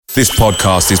This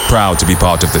podcast is proud to be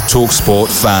part of the TalkSport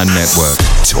Fan Network.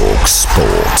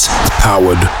 TalkSport.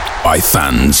 Powered by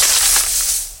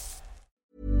fans.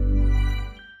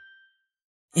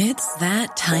 It's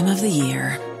that time of the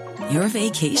year. Your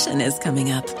vacation is coming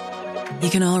up. You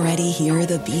can already hear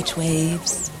the beach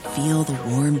waves, feel the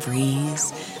warm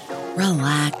breeze,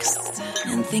 relax,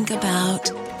 and think about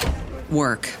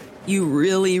work. You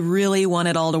really, really want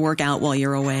it all to work out while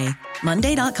you're away.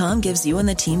 Monday.com gives you and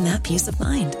the team that peace of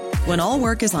mind. When all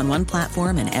work is on one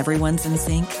platform and everyone's in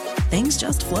sync, things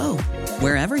just flow.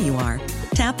 Wherever you are,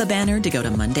 tap the banner to go to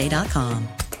Monday.com.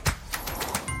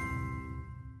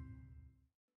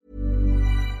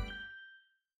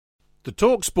 The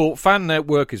TalkSport Fan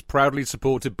Network is proudly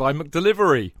supported by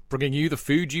McDelivery, bringing you the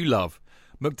food you love.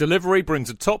 McDelivery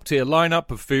brings a top-tier lineup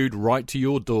of food right to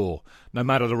your door. No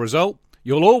matter the result,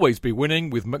 you'll always be winning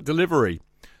with McDelivery.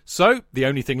 So, the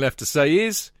only thing left to say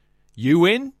is, you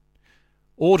win?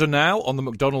 Order now on the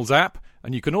McDonald's app,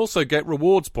 and you can also get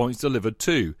rewards points delivered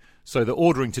too, so that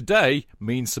ordering today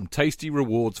means some tasty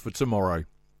rewards for tomorrow.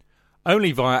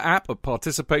 Only via app at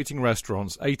participating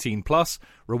restaurants. 18 plus.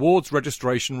 Rewards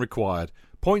registration required.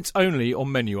 Points only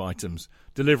on menu items.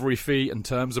 Delivery fee and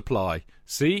terms apply.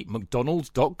 See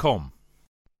mcdonalds.com.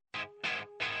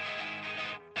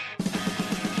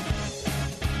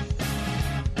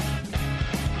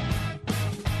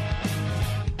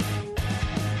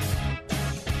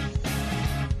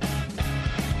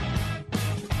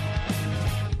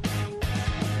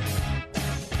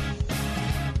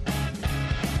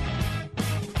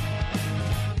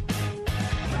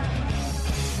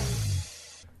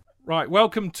 Right,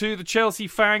 welcome to the Chelsea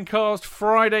Fancast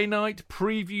Friday night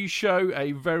preview show,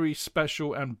 a very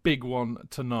special and big one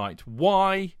tonight.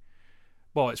 Why?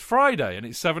 Well, it's Friday and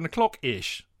it's 7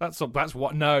 o'clock-ish. That's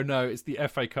what. No, it's the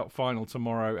FA Cup final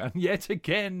tomorrow, and yet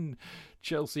again,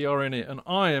 Chelsea are in it, and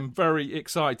I am very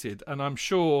excited, and I'm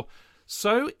sure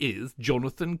so is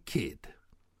Jonathan Kidd.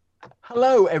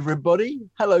 Hello, everybody.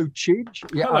 Hello, Chidge.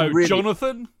 Yeah, hello,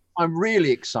 Jonathan. I'm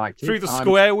really excited. Through the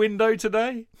square window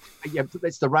today? Yeah,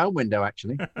 it's the round window,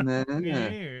 actually. And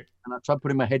I tried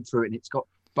putting my head through it, and it's got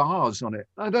bars on it.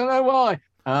 I don't know why.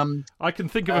 I can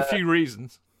think of a few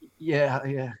reasons. Yeah,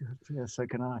 so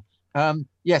can I.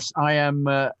 Yes, I am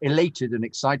elated and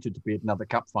excited to be at another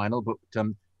cup final, but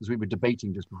as we were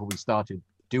debating just before we started,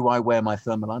 do I wear my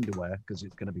thermal underwear? Because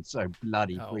it's going to be so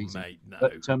bloody freezing. Mate, no.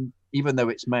 But even though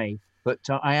it's May, but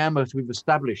I am, as we've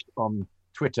established on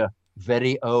Twitter,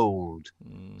 very old.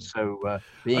 So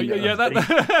being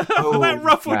that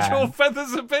ruffled your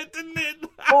feathers a bit, didn't it?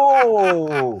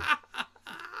 Oh,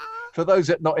 for those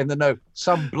that are not in the know,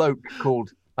 some bloke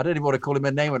called, I don't even want to call him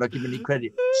a name, and I give him any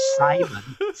credit,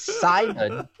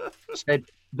 Simon said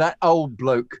that old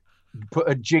bloke put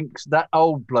a jinx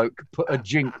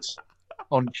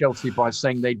on Chelsea by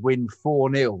saying they'd win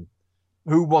 4-0.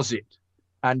 Who was it?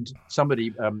 And somebody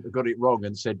got it wrong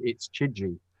and said it's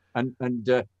Chidgey. And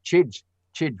Chidge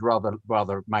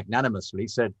rather magnanimously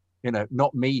said,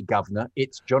 not me, Governor,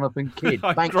 it's Jonathan Kidd.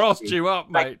 I grassed you up,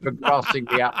 mate. Thanks for grassing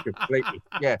me up completely.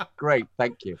 Yeah, great.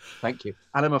 Thank you. And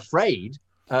I'm afraid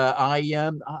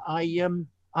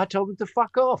I told him to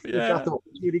fuck off, which I thought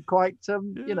was really quite,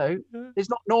 it's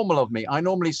not normal of me. I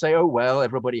normally say, oh, well,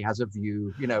 everybody has a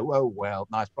view, oh, well,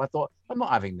 nice. But I thought, I'm not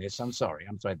having this. I'm sorry,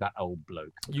 that old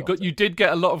bloke. You did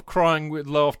get a lot of crying with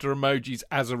laughter emojis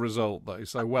as a result, though,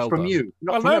 so well from done. You.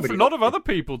 Not from a lot of other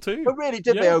people, too. Oh, really?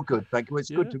 Did they? Oh, good. Thank you. It's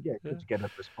good to get a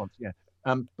response, yeah.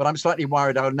 But I'm slightly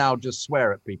worried I'll now just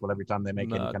swear at people every time they make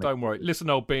any kind of... don't worry. Listen,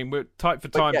 old bean, we're tight for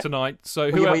time tonight. So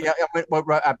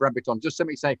Rabbit on. Just let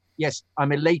me say, yes,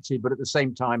 I'm elated, but at the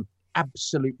same time,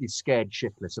 absolutely scared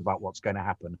shitless about what's going to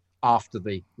happen after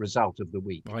the result of the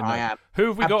week. I am. Who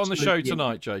have we got on the show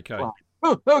tonight, JK?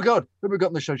 Oh God, who have we got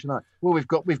on the show tonight? Well, we've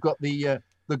got the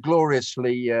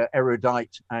gloriously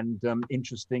erudite and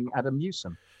interesting Adam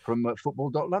Newsom from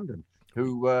Football.London,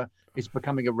 who is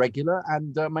becoming a regular,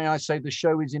 and may I say the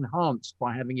show is enhanced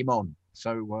by having him on.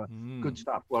 So good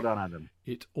stuff. Well done, Adam.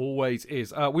 It always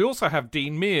is. We also have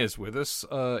Dean Mears with us.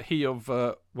 He of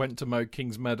Went to Mow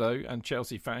Kings Meadow and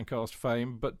Chelsea Fancast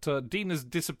fame. But Dean has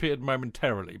disappeared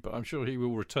momentarily, but I'm sure he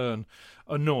will return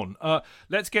anon.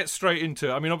 Let's get straight into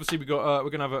it. I mean, obviously we're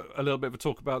going to have a little bit of a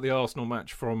talk about the Arsenal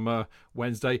match from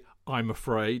Wednesday, I'm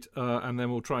afraid. And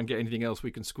then we'll try and get anything else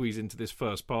we can squeeze into this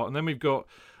first part. And then we've got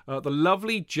the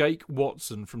lovely Jake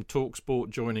Watson from TalkSport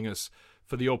joining us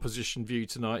for the opposition view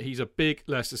tonight. He's a big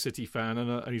Leicester City fan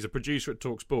and he's a producer at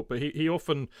TalkSport, but he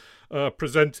often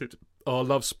presented our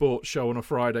Love Sport show on a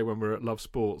Friday when we're at Love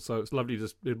Sport, so it's lovely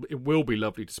it will be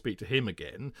lovely to speak to him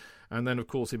again. And then, of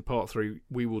course, in part 3,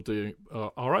 we will do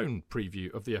our own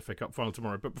preview of the FA Cup final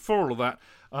tomorrow. But before all of that,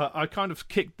 I kind of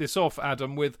kicked this off,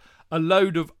 Adam, with a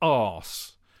load of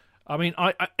arse. I mean,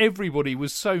 everybody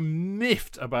was so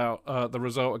miffed about the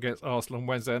result against Arsenal on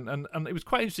Wednesday, and it was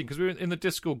quite interesting because we were in the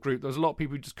Discord group. There was a lot of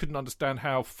people who just couldn't understand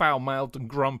how foul-mouthed and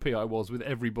grumpy I was with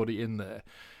everybody in there.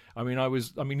 I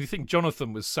mean, you think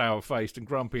Jonathan was sour-faced and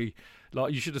grumpy.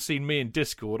 Like, you should have seen me in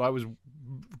Discord. I was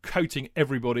coating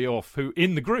everybody off who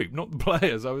in the group, not the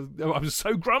players. I was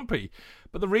so grumpy.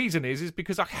 But the reason is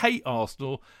because I hate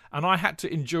Arsenal, and I had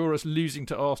to endure us losing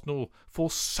to Arsenal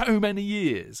for so many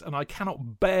years, and I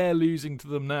cannot bear losing to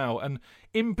them now. And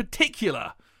in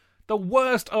particular, the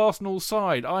worst Arsenal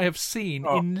side I have seen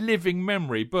in living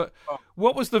memory. But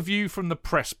what was the view from the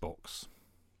press box?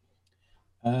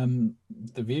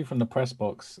 The view from the press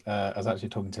box, I was actually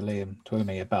talking to Liam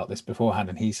Twomey about this beforehand,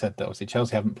 and he said that obviously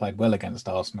Chelsea haven't played well against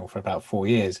Arsenal for about 4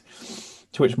 years,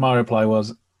 to which my reply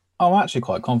was, I'm actually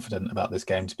quite confident about this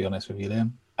game, to be honest with you,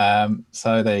 Liam.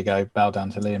 So there you go, bow down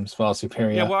to Liam's far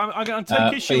superior. Yeah, well, I'm going to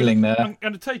take issue feeling with, there. I'm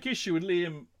going to take issue with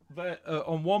Liam there,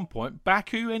 on one point.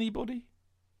 Baku, anybody?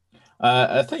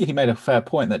 I think he made a fair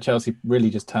point that Chelsea really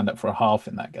just turned up for a half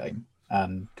in that game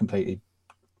and completely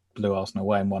blew Arsenal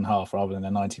away in one half rather than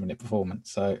a 90-minute performance.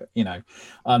 So, I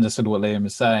understood what Liam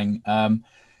was saying.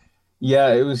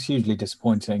 Yeah, it was hugely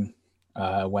disappointing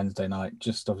Wednesday night.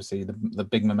 Just obviously the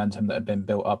big momentum that had been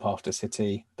built up after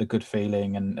City, the good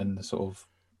feeling and the sort of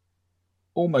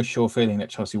almost sure feeling that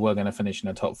Chelsea were going to finish in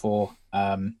the top 4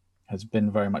 has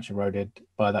been very much eroded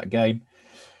by that game.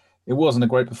 It wasn't a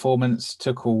great performance.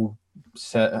 Tuchel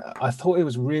said, I thought it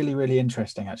was really, really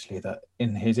interesting, actually, that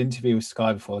in his interview with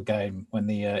Sky before the game, when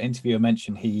the interviewer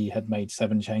mentioned he had made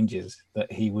 7 changes,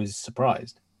 that he was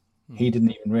surprised. He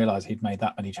didn't even realise he'd made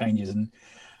that many changes. And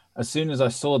as soon as I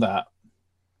saw that,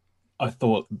 I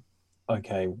thought,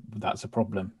 okay, that's a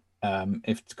problem.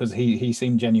 Because he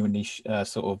seemed genuinely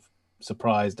sort of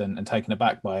surprised and taken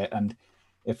aback by it. And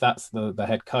if that's the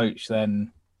head coach,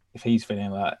 then if he's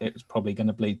feeling that, it's probably going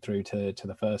to bleed through to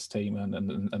the first team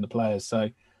and the players. So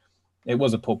it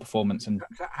was a poor performance. And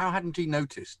how hadn't he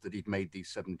noticed that he'd made these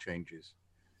 7 changes?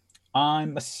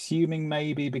 I'm assuming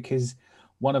maybe because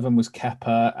one of them was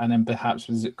Kepa, and then perhaps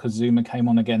was it because Zuma came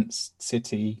on against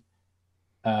City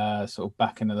sort of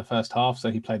back into the first half,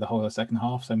 so he played the whole of the second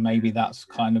half. So maybe that's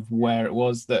kind of where it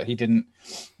was that he didn't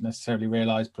necessarily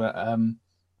realise. But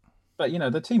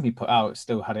the team he put out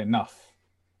still had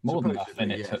more than enough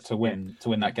in it to win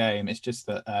that game. It's just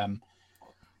that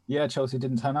Chelsea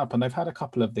didn't turn up, and they've had a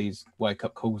couple of these wake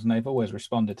up calls, and they've always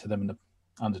responded to them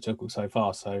under Tuchel so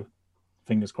far. So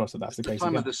fingers crossed that's the case. The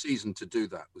time of the season to do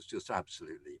that was just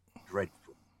absolutely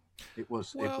dreadful. It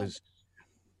was.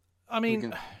 I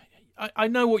mean, I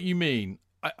know what you mean.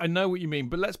 I know what you mean,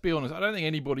 but let's be honest. I don't think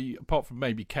anybody, apart from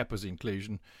maybe Kepa's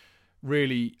inclusion,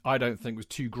 really, I don't think was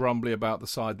too grumbly about the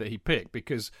side that he picked,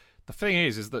 because the thing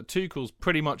is that Tuchel's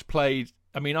pretty much played.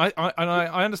 I mean, I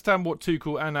understand what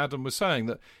Tuchel and Adam were saying,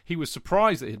 that he was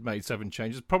surprised that he'd made 7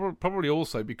 changes, probably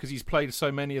also because he's played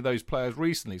so many of those players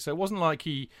recently. So it wasn't like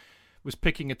he was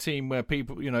picking a team where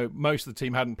people, most of the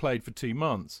team hadn't played for 2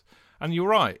 months. And you're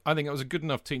right, I think it was a good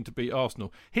enough team to beat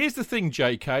Arsenal. Here's the thing,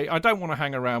 JK, I don't want to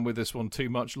hang around with this one too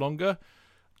much longer.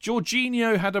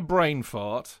 Jorginho had a brain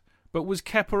fart, but was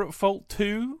Kepa at fault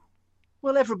too?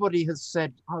 Well, everybody has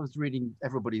said, I was reading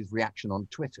everybody's reaction on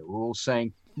Twitter. We're all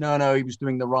saying, no, he was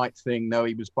doing the right thing. No,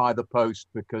 he was by the post,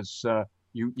 because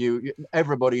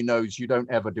everybody knows you don't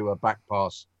ever do a back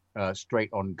pass straight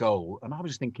on goal. And I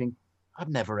was thinking, I've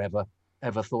never, ever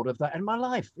thought of that in my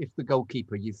life. If the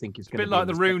goalkeeper you think is going to be... a bit like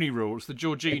the Rooney rule. It's the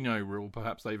Jorginho rule,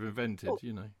 perhaps they've invented,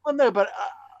 Well, no, but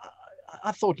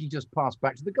I thought he just passed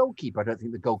back to the goalkeeper. I don't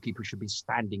think the goalkeeper should be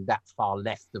standing that far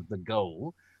left of the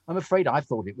goal. I'm afraid I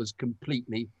thought it was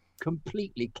completely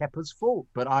Kepa's fault.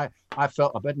 But I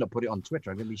felt I better not put it on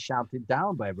Twitter. I'm going to be shouted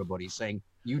down by everybody saying,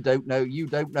 you don't know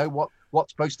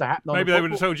what's supposed to happen. Maybe they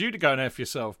would have told you to go and F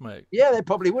yourself, mate. Yeah, they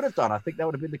probably would have done. I think that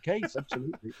would have been the case.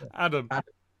 Absolutely. Adam.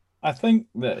 I think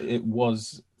that it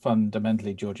was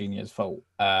fundamentally Jorginho's fault,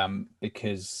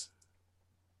 because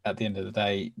at the end of the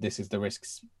day, this is the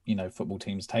risks football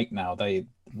teams take now. They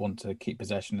want to keep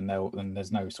possession, and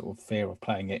there's no sort of fear of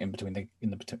playing it in between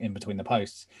the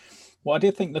posts. What I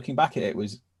did think, looking back at it,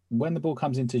 was when the ball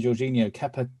comes into Jorginho,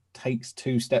 Kepa takes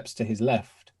 2 steps to his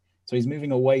left, so he's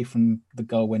moving away from the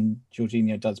goal when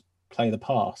Jorginho does play the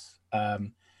pass.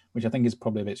 which I think is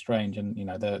probably a bit strange. And,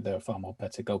 there are far more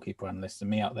better goalkeeper analysts than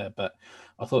me out there, but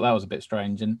I thought that was a bit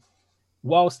strange. And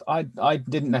whilst I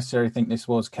didn't necessarily think this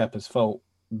was Kepa's fault,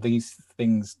 these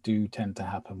things do tend to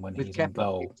happen when he's in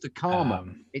goal. It's the karma.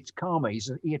 It's karma.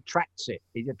 He attracts it.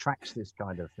 He attracts this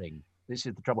kind of thing. This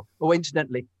is the trouble. Oh,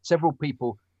 incidentally, several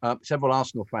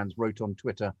Arsenal fans wrote on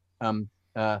Twitter,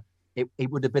 it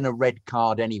would have been a red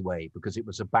card anyway because it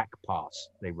was a back pass,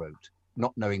 they wrote,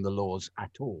 not knowing the laws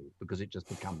at all, because it just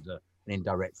becomes an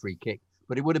indirect free kick.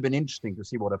 But it would have been interesting to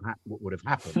see what would have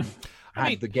happened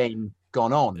had the game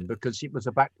gone on, because it was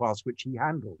a back pass which he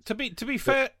handled. To be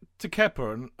fair to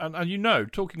Kepa,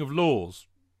 and talking of laws,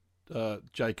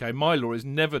 JK, my law is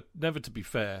never to be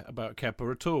fair about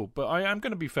Kepa at all. But I am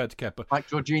going to be fair to Kepa. Like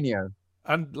Jorginho.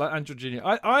 And Jorginho.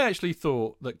 I actually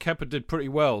thought that Kepa did pretty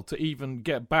well to even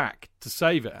get back to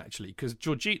save it, actually, because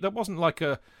Jorginho, that wasn't like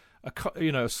a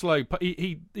slow.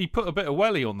 He put a bit of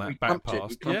welly on that back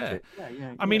pass. Yeah.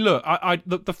 I mean, look,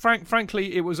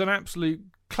 frankly, it was an absolute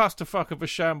clusterfuck of a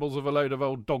shambles of a load of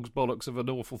old dog's bollocks of an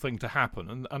awful thing to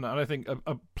happen, and I think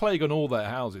a plague on all their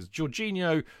houses.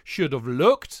 Jorginho should have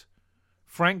looked,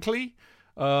 frankly,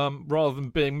 rather than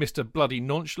being Mr. Bloody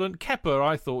Nonchalant. Kepa,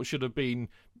 I thought, should have been,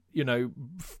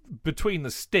 between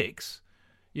the sticks.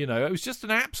 It was just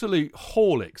an absolute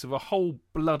Horlicks of a whole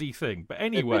bloody thing. But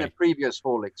anyway, there's been a previous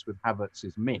Horlicks with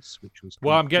Havertz's miss, which was.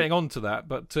 Well, I'm getting on to that,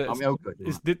 but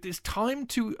it's time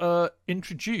to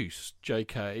introduce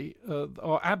JK,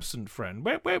 our absent friend.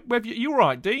 Where have you all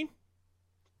right, Dean?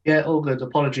 Yeah, all good.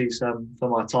 Apologies for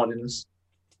my tardiness.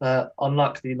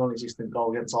 Unlike the non-existent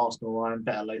goal against Arsenal, I am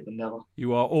better late than never.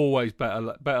 You are always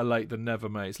better late than never,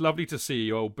 mate. It's lovely to see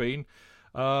you, old bean.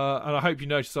 And I hope you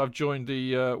noticed I've joined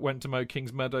the Wentamo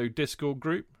Kings Meadow Discord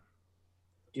group.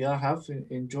 Yeah, I have.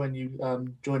 Enjoying you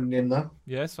joining in there.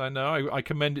 Yes, I know. I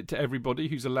commend it to everybody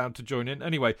who's allowed to join in.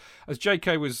 Anyway, as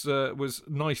JK was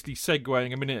nicely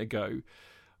segueing a minute ago,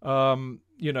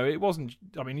 it wasn't.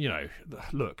 I mean,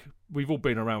 look, we've all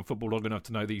been around football long enough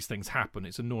to know these things happen.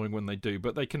 It's annoying when they do,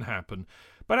 but they can happen.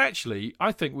 But actually,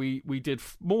 I think we did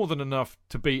more than enough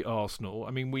to beat Arsenal.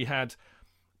 I mean, we had.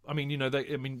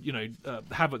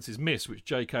 Havertz's miss, which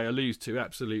JK alludes to,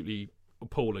 absolutely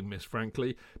appalling miss,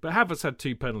 frankly. But Havertz had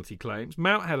 2 penalty claims.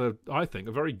 Mount had, I think,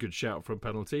 a very good shout for a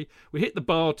penalty. We hit the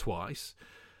bar twice.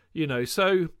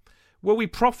 So were we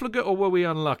profligate or were we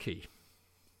unlucky?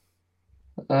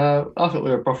 I think we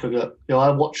were profligate.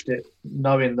 I watched it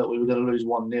knowing that we were going to lose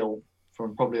 1-0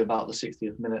 from probably about the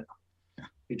 60th minute.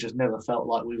 It just never felt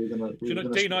like we were going to.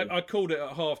 Dean, I called it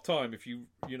at half time. If you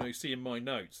see in my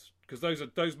notes. Because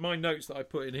those my notes that I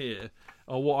put in here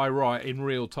are what I write in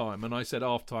real time, and I said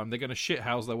half time they're going to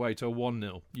shithouse their way to a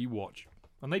 1-0. You watch,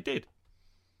 and they did.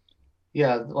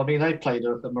 Yeah, I mean they played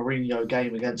a Mourinho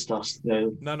game against us.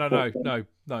 No.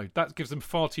 That gives them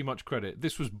far too much credit.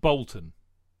 This was Bolton.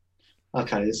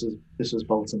 Okay, this was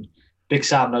Bolton. Big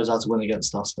Sam knows how to win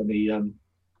against us, and he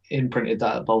imprinted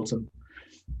that at Bolton.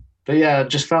 But yeah, it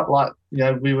just felt like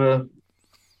we were.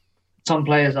 Some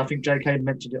players, I think JK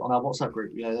mentioned it on our WhatsApp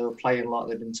group, they were playing like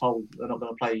they've been told they're not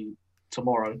going to play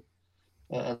tomorrow.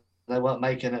 They weren't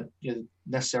making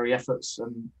necessary efforts,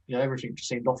 and everything just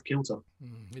seemed off kilter.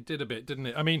 It did a bit, didn't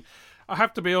it? I mean, I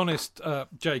have to be honest,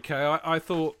 JK, I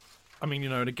thought,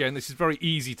 and again, this is very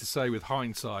easy to say with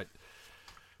hindsight,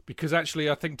 because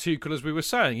actually I think Tuchel, as we were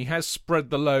saying, he has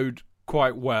spread the load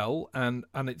quite well, and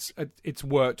it's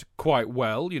worked quite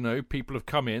well. People have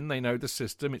come in, they know the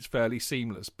system, it's fairly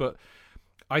seamless. But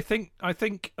I think we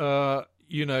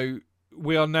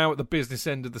are now at the business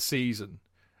end of the season,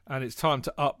 and it's time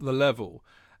to up the level.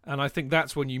 And I think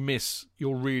that's when you miss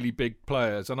your really big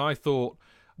players. And I thought,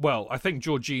 I think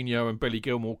Jorginho and Billy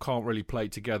Gilmour can't really play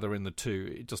together in the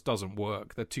two. It just doesn't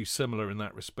work. They're too similar in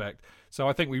that respect. So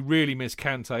I think we really miss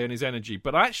Kante and his energy.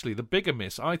 But actually, the bigger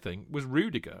miss, I think, was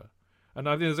Rudiger. And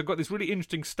I think I've got this really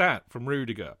interesting stat from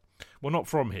Rudiger. Well, not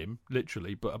from him,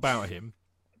 literally, but about him.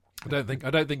 I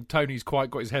don't think Tony's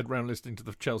quite got his head round listening to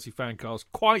the Chelsea Fancast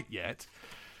quite yet.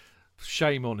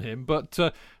 Shame on him. But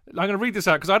I'm going to read this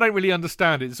out because I don't really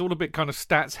understand it. It's all a bit kind of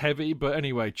stats heavy. But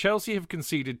anyway, Chelsea have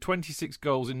conceded 26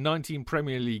 goals in 19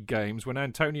 Premier League games when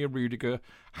Antonio Rudiger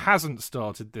hasn't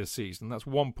started this season. That's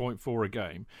 1.4 a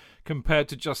game, compared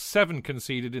to just 7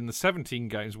 conceded in the 17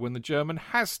 games when the German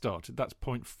has started. That's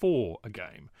 0.4 a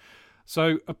game.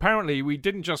 So apparently we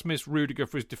didn't just miss Rudiger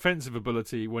for his defensive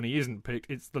ability when he isn't picked.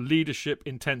 It's the leadership,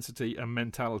 intensity and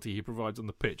mentality he provides on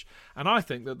the pitch. And I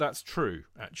think that that's true,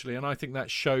 actually. And I think that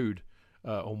showed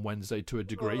on Wednesday to a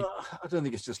degree. Well, I don't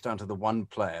think it's just down to the one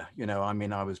player.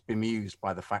 I was bemused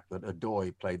by the fact that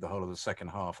Odoi played the whole of the second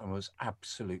half and was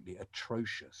absolutely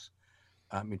atrocious.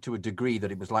 To a degree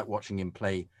that it was like watching him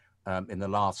play in the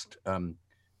last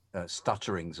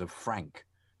stutterings of Frank,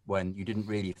 when you didn't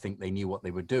really think they knew what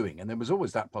they were doing. And there was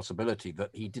always that possibility that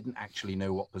he didn't actually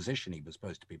know what position he was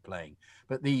supposed to be playing.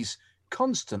 But these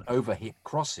constant overhit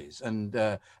crosses and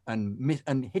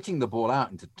hitting the ball out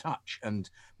into touch and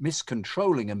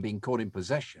miscontrolling and being caught in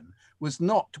possession was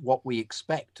not what we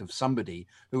expect of somebody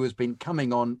who has been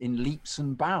coming on in leaps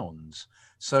and bounds.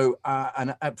 So,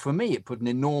 for me, it put an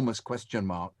enormous question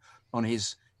mark on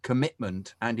his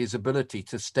commitment and his ability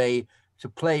to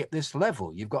play at this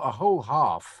level. You've got a whole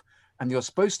half and you're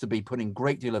supposed to be putting a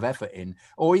great deal of effort in,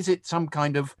 or is it some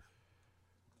kind of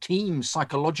team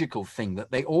psychological thing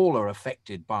that they all are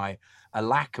affected by a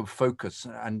lack of focus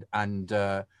and I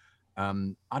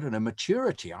don't know,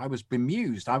 maturity? I was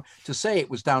bemused. To say it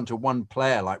was down to one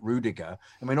player like Rudiger,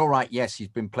 I mean, all right, yes, he's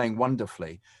been playing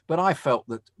wonderfully, but I felt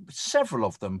that several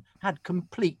of them had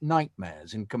complete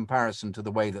nightmares in comparison to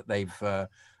the way that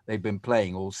they've been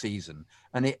playing all season.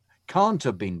 And it can't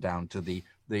have been down to the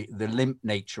limp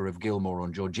nature of Gilmour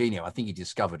and Jorginho. I think he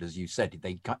discovered, as you said,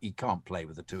 he can't play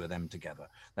with the two of them together.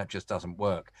 That just doesn't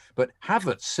work. But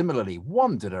Havertz similarly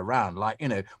wandered around like,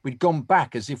 we'd gone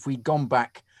back as if we'd gone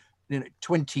back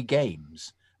 20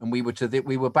 games, and we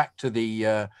were back to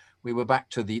the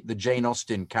Jane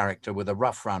Austen character with a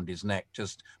ruff round his neck,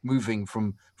 just moving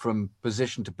from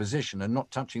position to position and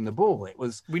not touching the ball.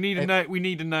 We need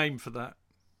a name for that.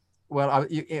 Well,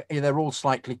 they're all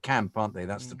slightly camp, aren't they?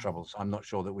 That's the trouble. So I'm not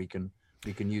sure that we can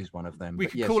use one of them. We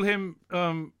could call him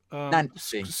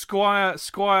Nancy. Squire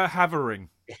Havering.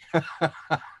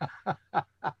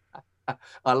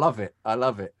 I love it.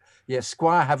 Yes,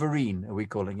 Squire Haverine, are we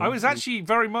calling him? I was actually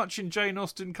very much in Jane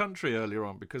Austen country earlier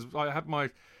on because I had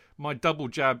my double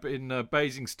jab in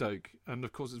Basingstoke, and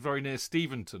of course it's very near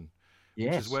Steventon,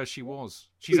 which is where she was.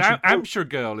 She's Hampshire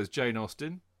girl, is Jane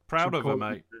Austen. Proud of her,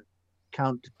 mate.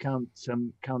 Count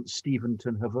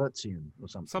Steventon Havertzian or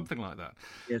something. Something like that.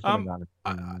 Yeah, something like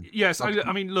that. Yes,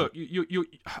 I mean, look,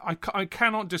 I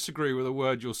cannot disagree with a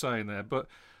word you're saying there, but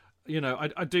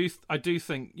I do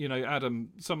think, Adam,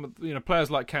 some players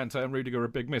like Kante and Rudiger are a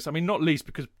big miss. I mean, not least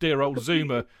because dear old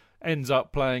Zuma ends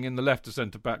up playing in the left of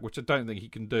centre back, which I don't think he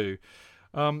can do.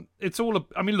 It's all.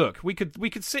 I mean, look, we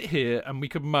could sit here and we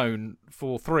could moan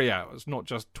for 3 hours, not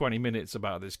just 20 minutes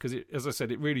about this, because as I said,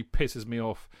 it really pisses me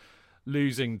off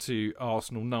losing to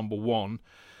Arsenal. Number one,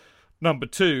 number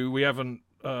two, we haven't.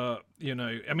 I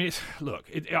mean,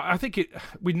 I think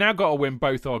we now got to win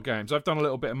both our games. I've done a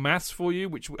little bit of maths for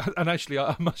you, and actually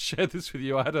I must share this with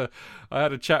you. I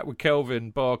had a chat with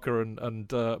Kelvin Barker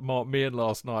and Mark Meehan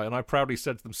last night, and I proudly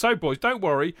said to them, "So boys, don't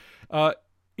worry.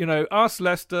 Us,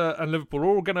 Leicester, and Liverpool are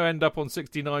all going to end up on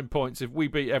 69 points if we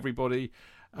beat everybody,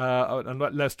 and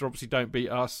Leicester obviously don't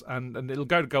beat us, and it'll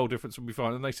go to goal difference and we'll be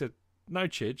fine." And they said, "No,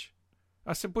 Chidge."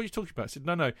 I said, "What are you talking about?" I said,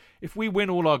 No. If we win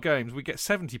all our games, we get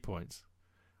 70 points."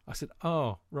 I said,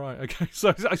 "Oh, right, okay."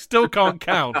 So I still can't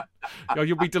count.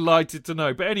 You'll be delighted to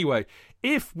know. But anyway,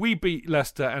 if we beat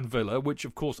Leicester and Villa, which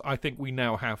of course I think we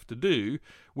now have to do,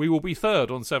 we will be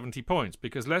third on 70 points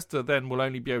because Leicester then will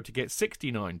only be able to get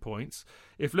 69 points.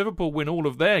 If Liverpool win all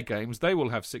of their games, they will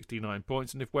have 69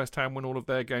 points. And if West Ham win all of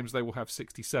their games, they will have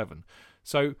 67.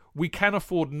 So we can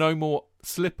afford no more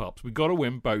slip-ups. We've got to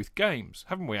win both games,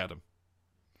 haven't we, Adam?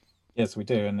 Yes, we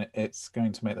do. And it's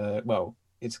going to make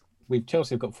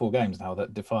Chelsea have got 4 games now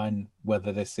that define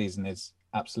whether this season is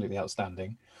absolutely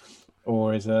outstanding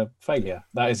or is a failure.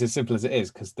 That is as simple as it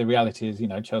is, because the reality is,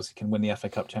 Chelsea can win the FA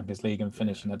Cup, Champions League and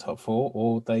finish in the top 4,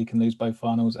 or they can lose both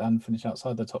finals and finish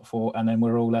outside the top 4, and then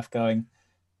we're all left going,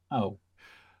 oh,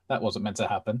 that wasn't meant to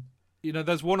happen.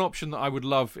 There's one option that I would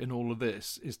love in all of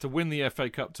this is to win the FA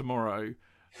Cup tomorrow,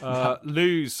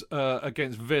 lose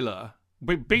against Villa,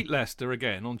 beat Leicester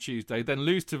again on Tuesday, then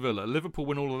lose to Villa. Liverpool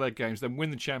win all of their games, then win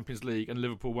the Champions League, and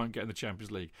Liverpool won't get in the Champions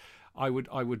League. I would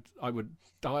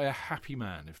die a happy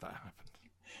man if that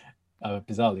happened.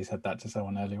 Bizarrely said that to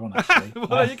someone earlier on, actually. Well,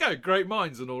 there you go. Great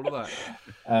minds and all of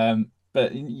that.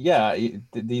 But yeah,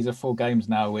 these are 4 games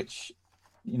now, which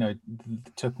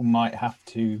Tuchel might have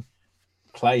to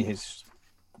play his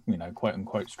quote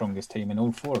unquote strongest team in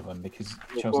all 4 of them, because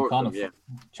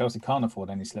Chelsea can't afford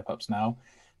any slip ups now.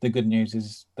 The good news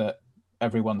is that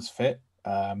everyone's fit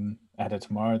ahead of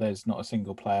tomorrow. There's not a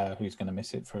single player who's going to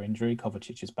miss it for injury.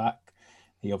 Kovacic is back.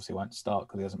 He obviously won't start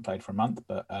because he hasn't played for a month,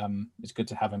 but it's good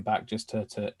to have him back just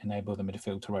to enable the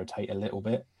midfield to rotate a little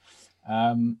bit.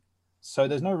 So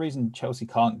there's no reason Chelsea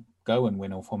can't go and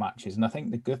win all 4 matches. And I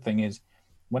think the good thing is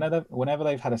whenever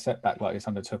they've had a setback like this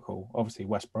under Tuchel, obviously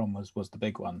West Brom was the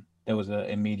big one. There was an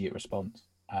immediate response.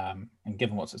 And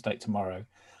given what's at stake tomorrow,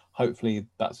 hopefully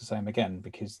that's the same again,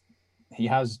 because he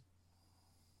has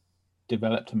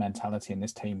developed a mentality in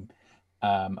this team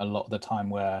a lot of the time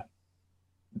where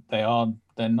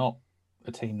they're not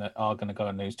a team that are going to go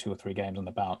and lose 2 or 3 games on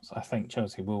the bounce. I think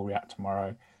Chelsea will react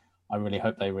tomorrow. I really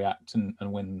hope they react and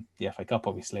win the FA Cup,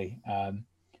 obviously.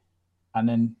 And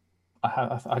then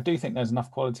I do think there's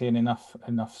enough quality and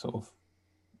enough sort of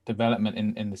development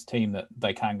in this team that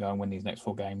they can go and win these next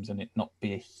 4 games and it not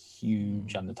be a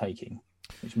huge undertaking,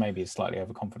 which maybe is slightly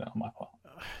overconfident on my part.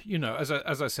 You know, as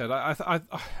I said, I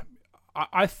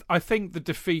think the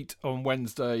defeat on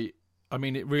Wednesday, I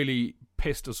mean, it really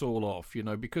pissed us all off, you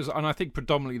know, and I think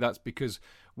predominantly that's because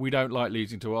we don't like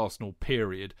losing to Arsenal,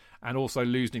 period, and also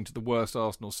losing to the worst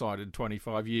Arsenal side in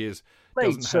 25 years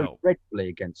doesn't so help. Dreadfully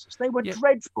against us. They were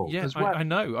dreadful. Yeah, as well. I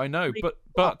know,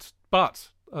 but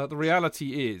the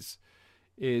reality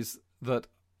is that,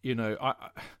 you know,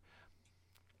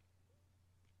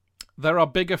 there are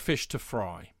bigger fish to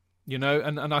fry. You know,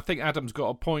 and I think Adam's got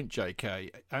a point, JK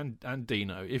and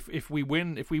Dino. If we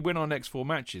win our next 4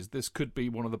 matches, this could be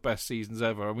one of the best seasons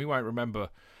ever, and we won't remember.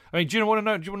 I mean, do you want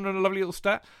to know a lovely little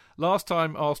stat? Last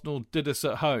time Arsenal did us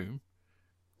at home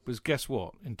was, guess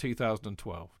what, in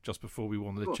 2012, just before we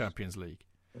won the Champions League.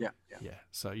 Yeah.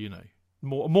 So, you know,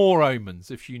 more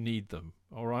omens if you need them.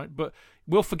 All right, but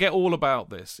we'll forget all about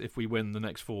this if we win the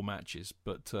next 4 matches.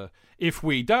 But if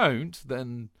we don't,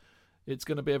 then it's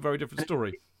going to be a very different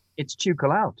story. It's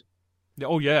Tuchel out.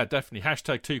 Oh yeah, definitely.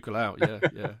 Hashtag Tuchel out.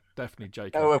 Yeah, definitely,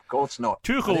 Jake. No, of course not.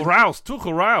 Tuchel Rouse.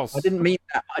 I didn't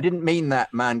mean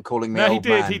that man calling me. No, old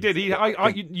man. He did. You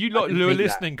lot who are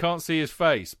listening can't see his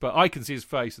face, but I can see his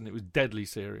face, and it was deadly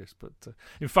serious. But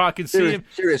in fact, I can see him.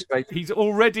 Serious face.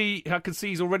 I can see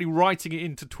he's already writing it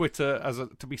into Twitter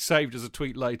to be saved as a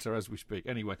tweet later as we speak.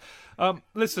 Anyway,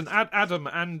 listen, Adam,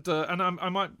 and I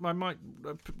might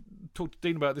talk to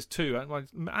Dean about this too, and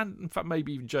in fact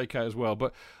maybe even JK as well.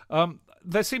 But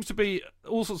there seems to be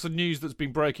all sorts of news that's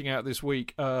been breaking out this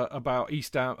week about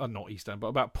but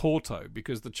about Porto,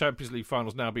 because the Champions League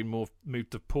final's now been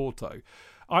moved to Porto.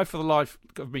 I, for the life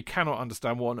of me, cannot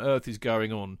understand what on earth is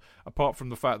going on, apart from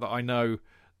the fact that I know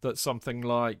that something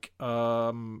like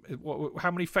how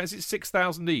many fans? Is it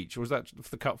 6,000 each, or is that for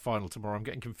the cup final tomorrow? I'm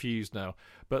getting confused now.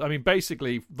 But I mean,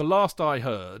 basically, the last I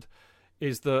heard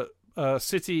is that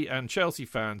City and Chelsea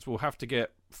fans will have to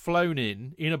get flown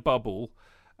in a bubble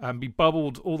and be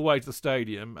bubbled all the way to the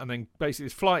stadium, and then basically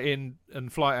it's flight in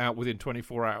and flight out within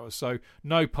 24 hours. So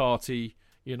no party,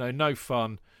 you know, no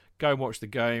fun. Go and watch the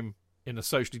game in a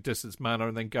socially distanced manner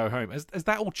and then go home. Has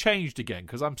that all changed again?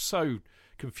 Because I'm so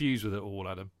confused with it all,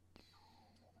 Adam.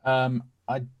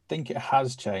 I think it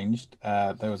has changed.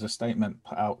 There was a statement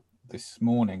put out this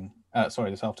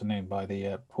afternoon by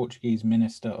the Portuguese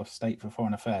Minister of State for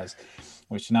Foreign Affairs,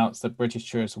 which announced that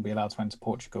British tourists will be allowed to enter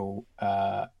Portugal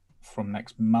from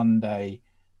next Monday.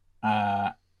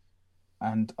 And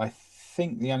I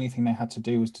think the only thing they had to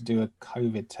do was to do a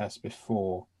COVID test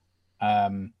before.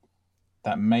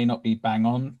 That may not be bang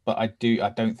on, but I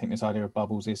don't think this idea of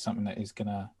bubbles is something that is going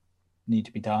to need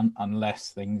to be done unless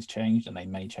things change, and they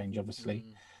may change, obviously,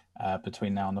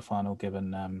 between now and the final,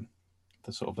 given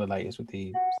the sort of the latest with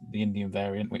the Indian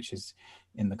variant, which is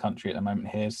in the country at the moment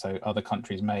here. So other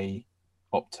countries may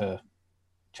opt to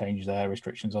change their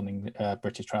restrictions on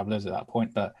British travellers at that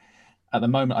point. But at the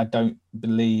moment, I don't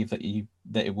believe that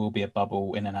it will be a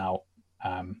bubble in and out.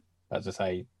 As I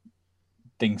say,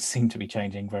 things seem to be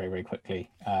changing very, very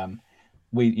quickly.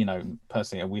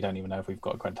 Personally, we don't even know if we've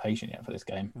got accreditation yet for this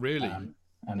game. Really?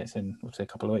 And it's in, obviously, a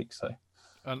couple of weeks. So,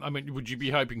 and I mean, would you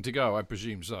be hoping to go? I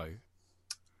presume so.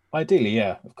 Ideally,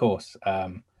 yeah, of course.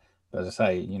 But as I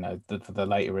say, you know, the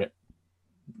later it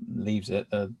leaves it,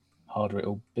 the harder it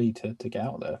will be to get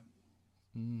out there.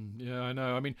 Yeah, I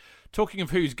know. I mean, talking of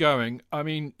who's going, I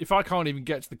mean, if I can't even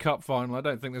get to the cup final, I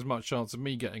don't think there's much chance of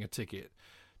me getting a ticket.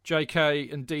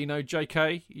 JK and Dino.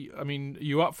 JK, I mean, are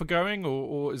you up for going,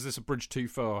 or is this a bridge too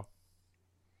far?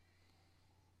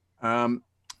 I'd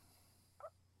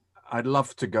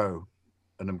love to go,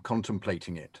 and I'm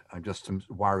contemplating it. I'm just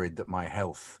worried that my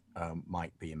health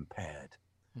might be impaired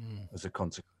as a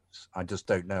consequence. I just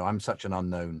don't know. I'm such an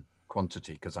unknown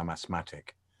quantity because I'm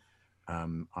asthmatic.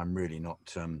 I'm really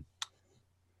not.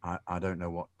 I don't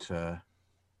know what.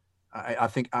 I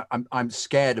think I'm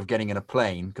scared of getting in a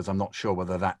plane because I'm not sure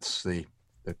whether that's the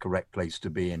correct place to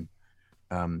be in.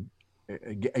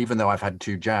 Even though I've had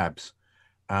 2 jabs,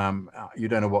 you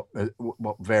don't know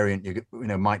what variant you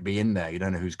might be in there. You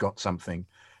don't know who's got something,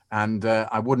 and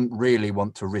I wouldn't really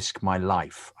want to risk my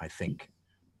life. I think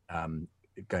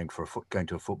going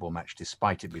to a football match,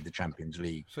 despite it be the Champions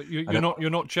League. So you're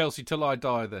not Chelsea till I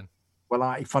die then.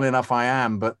 Well, funnily enough, I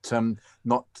am, but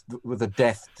not with a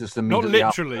death just immediately.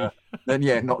 Not literally. then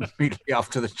yeah, not immediately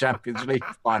after the Champions League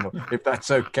final, if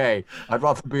that's okay. I'd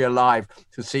rather be alive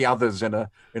to see others in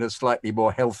a slightly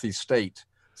more healthy state.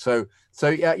 So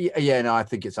yeah. No, I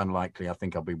think it's unlikely. I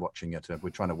think I'll be watching it. We're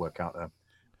trying to work out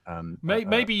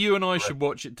maybe you and I should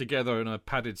watch it together in a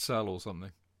padded cell or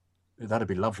something. That'd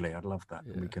be lovely. I'd love that.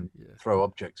 Yeah, and we can yeah. throw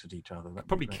objects at each other. That'd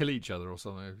Probably be great. kill each other or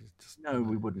something. No,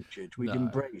 we wouldn't, Chidge. We'd No,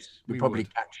 embrace. we We'd probably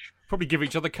would. catch. Probably give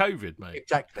each other COVID, mate.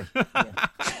 Exactly. Yeah.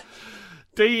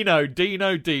 Dino.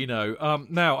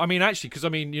 Now, I mean, actually, because, I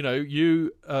mean, you know,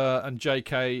 you and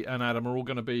JK and Adam are all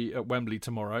going to be at Wembley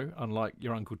tomorrow, unlike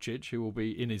your Uncle Chidge, who will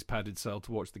be in his padded cell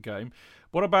to watch the game.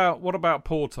 What about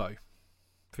Porto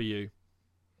for you?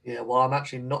 Yeah, well, I'm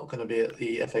actually not going to be at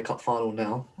the FA Cup final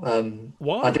now.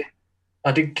 Why?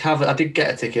 I did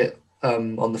get a ticket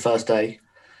on the first day.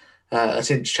 I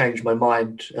since changed my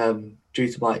mind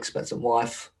due to my expectant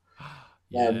wife.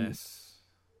 Yes.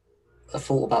 I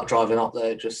thought about driving up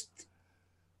there,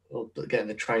 getting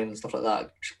the train and stuff like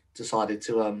that. Decided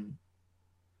to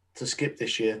skip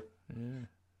this year, and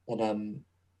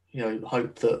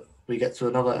hope that we get to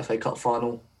another FA Cup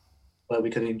final where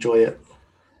we can enjoy it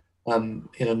in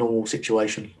a normal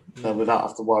situation without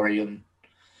having to worry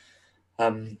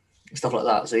and stuff like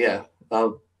that. So yeah,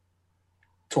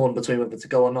 torn between whether to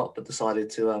go or not, but decided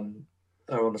to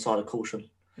err on the side of caution.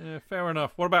 Yeah, fair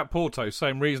enough. What about Porto?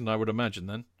 Same reason, I would imagine,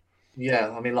 then.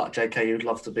 Yeah, I mean, like JK, you'd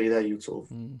love to be there. You'd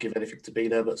sort of give anything to be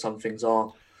there, but some things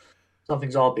are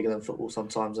bigger than football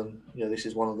sometimes, and this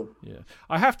is one of them. Yeah,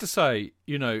 I have to say,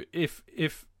 if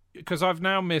because I've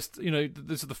now missed,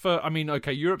 this is the first. I mean,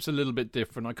 okay, Europe's a little bit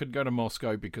different. I couldn't go to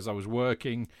Moscow because I was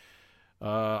working.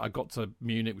 I got to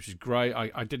Munich, which is great.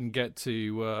 I didn't get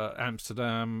to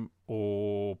Amsterdam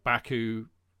or Baku.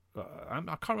 I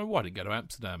can't remember why I didn't go to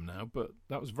Amsterdam now, but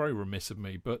that was very remiss of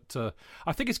me. But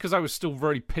I think it's because I was still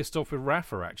very pissed off with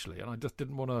Rafa, actually, and I just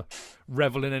didn't want to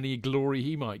revel in any glory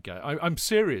he might get. I'm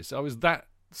serious. I was that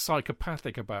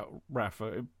psychopathic about Rafa.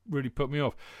 It really put me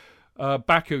off.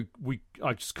 Baku,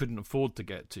 I just couldn't afford to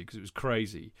get to because it was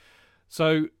crazy.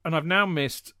 So, and I've now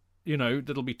missed,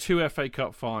 there'll be 2 FA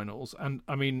Cup finals, and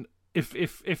I mean, if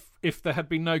there had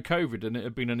been no COVID and it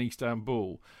had been in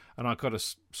Istanbul and I could have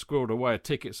squirreled away a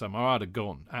ticket somewhere, I'd have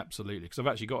gone, absolutely, because I've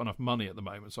actually got enough money at the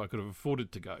moment so I could have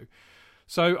afforded to go.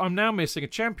 So I'm now missing a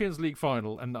Champions League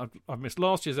final, and I've missed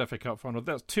last year's FA Cup final.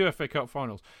 That's 2 FA Cup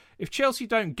finals. If Chelsea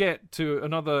don't get to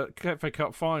another FA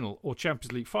Cup final or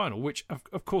Champions League final, which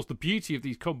of course the beauty of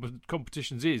these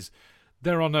competitions is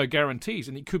there are no guarantees,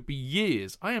 and it could be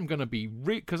years. I am going to be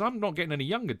because I'm not getting any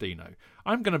younger, Dino.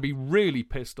 I'm going to be really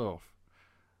pissed off.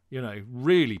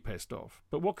 Really pissed off.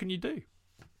 But what can you do?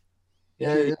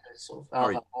 Yeah, it's sort of out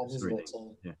of our hands, isn't it?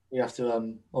 So we have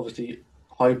to obviously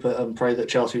hope and pray that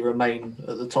Chelsea remain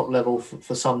at the top level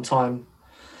for some time,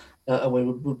 and we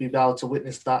would be able to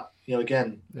witness that.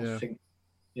 Again, I think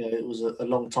it was a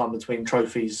long time between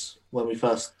trophies when we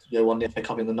first won the FA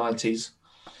Cup in the 90s.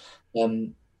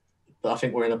 But I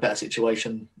think we're in a better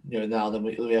situation, now than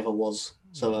we ever was.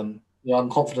 So, I'm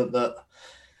confident that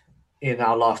in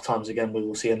our lifetimes again we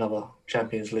will see another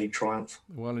Champions League triumph.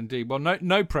 Well, indeed. Well,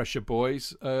 no pressure,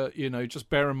 boys. Just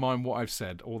bear in mind what I've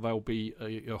said, or there'll be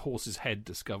a horse's head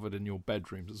discovered in your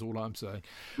bedrooms. That's all I'm saying.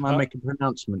 Can I make a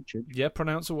pronouncement, Chid? Yeah,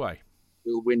 pronounce away.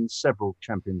 We'll win several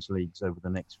Champions Leagues over the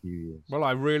next few years. Well,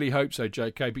 I really hope so,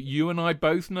 JK. But you and I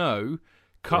both know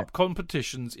cup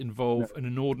competitions involve an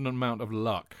inordinate amount of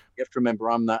luck. You have to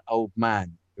remember, I'm that old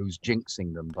man who's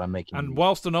jinxing them by making. And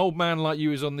whilst an old man like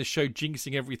you is on this show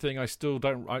jinxing everything, I still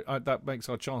don't. That makes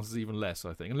our chances even less,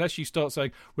 I think. Unless you start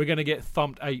saying we're going to get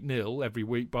thumped 8-0 every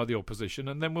week by the opposition,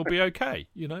 and then we'll be okay.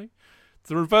 It's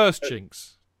the reverse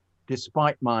jinx.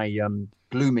 Despite my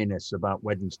gloominess about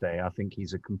Wednesday, I think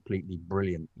he's a completely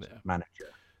brilliant manager,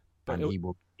 and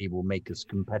he will make us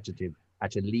competitive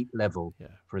at elite level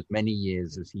for as many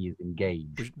years as he is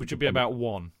engaged. Which would be about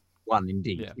one. One,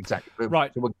 indeed. Yeah. Exactly.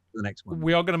 Right. So we'll go to the next one.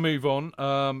 We are going to move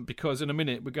on because in a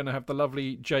minute we're going to have the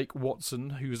lovely Jake Watson,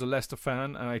 who's a Leicester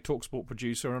fan and a TalkSport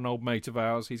producer, an old mate of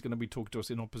ours. He's going to be talking to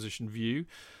us in Opposition View.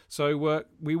 So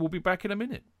we will be back in a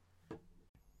minute.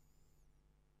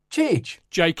 Chidge.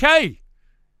 JK!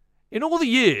 In all the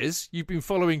years you've been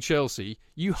following Chelsea,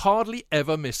 you hardly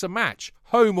ever miss a match,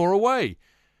 home or away.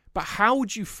 But how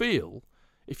would you feel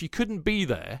if you couldn't be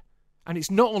there and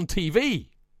it's not on TV?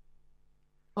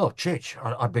 Oh, Chidge,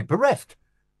 I'd be bereft.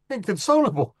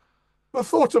 Inconsolable. The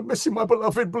thought of missing my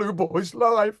beloved Blue Boys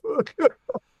live.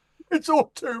 It's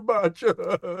all too much.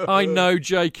 I know,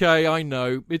 JK, I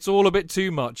know. It's all a bit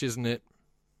too much, isn't it?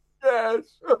 Yes.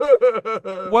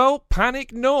 Well,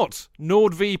 panic not.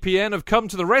 NordVPN have come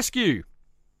to the rescue.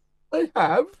 They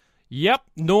have? Yep,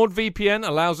 NordVPN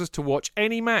allows us to watch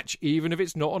any match, even if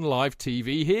it's not on live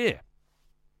TV here.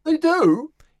 They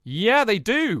do? Yeah, they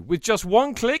do. With just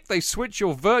one click, they switch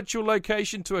your virtual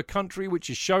location to a country which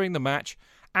is showing the match,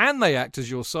 and they act as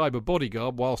your cyber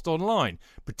bodyguard whilst online,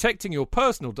 protecting your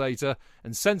personal data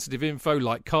and sensitive info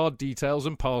like card details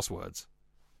and passwords.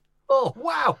 Oh,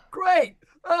 wow, great.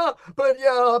 But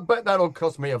yeah, I bet that'll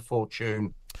cost me a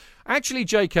fortune. Actually,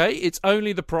 JK, it's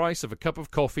only the price of a cup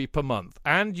of coffee per month,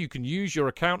 and you can use your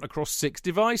account across 6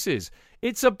 devices.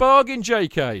 It's a bargain,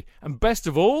 JK, and best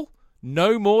of all,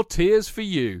 no more tears for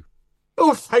you.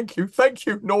 Oh, thank you,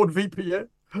 NordVPN.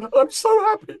 I'm so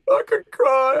happy I could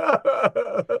cry.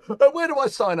 Where do I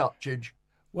sign up, Chidge?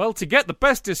 Well, to get the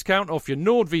best discount off your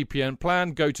NordVPN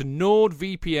plan, go to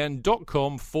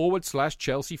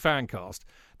nordvpn.com/Chelsea Fancast.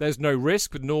 There's no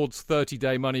risk with Nord's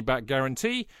 30-day money-back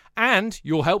guarantee, and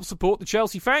you'll help support the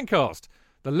Chelsea Fancast.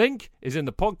 The link is in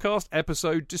the podcast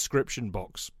episode description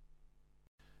box.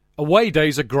 Away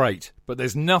days are great, but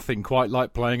there's nothing quite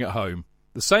like playing at home.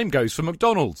 The same goes for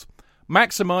McDonald's.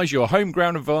 Maximise your home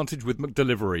ground advantage with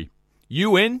McDelivery.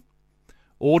 You in?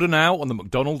 Order now on the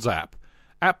McDonald's app.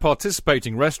 At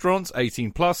participating restaurants,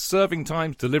 18 plus, serving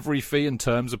times, delivery fee and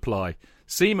terms apply.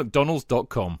 See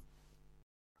mcdonalds.com.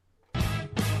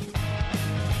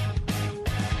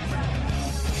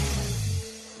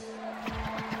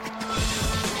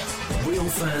 Real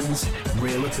fans,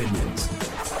 real opinions.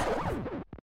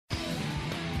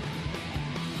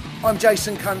 I'm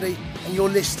Jason Cundy, and you're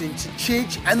listening to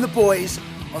Chidge and the boys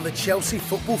on the Chelsea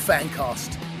Football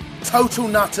Fancast. Total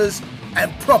nutters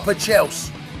and proper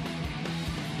Chelsea.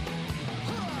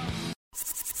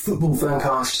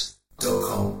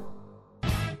 Footballfancast.com.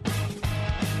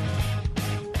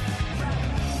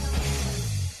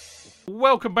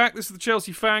 Welcome back. This is the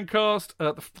Chelsea Fancast,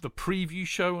 the preview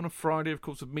show on a Friday, of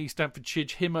course, with me, Stamford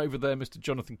Chidge, him over there, Mr.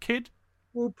 Jonathan Kidd.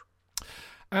 Whoop.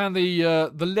 And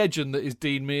the legend that is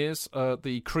Dean Mears,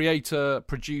 the creator,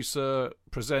 producer,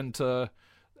 presenter,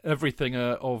 everything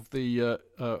of the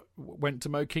Went to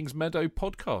Mow Kings Meadow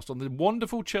podcast on the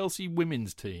wonderful Chelsea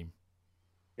women's team.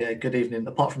 Yeah, good evening.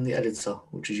 Apart from the editor,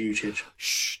 which is you, Chidge.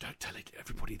 Shh, don't tell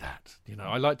everybody that. You know,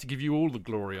 I like to give you all the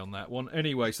glory on that one.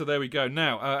 Anyway, so there we go.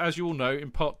 Now, as you all know,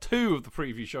 in part 2 of the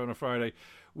preview show on a Friday,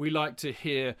 we like to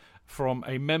hear from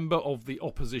a member of the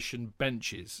opposition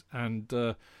benches. And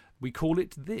we call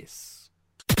it this.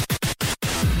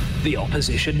 The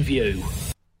Opposition View.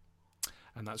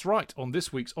 And that's right. On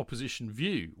this week's Opposition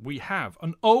View, we have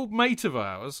an old mate of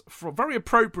ours, very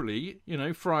appropriately, you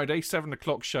know, Friday, 7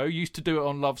 o'clock show, used to do it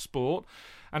on Love Sport.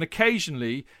 And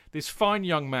occasionally, this fine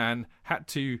young man had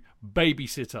to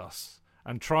babysit us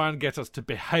and try and get us to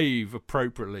behave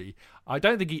appropriately. I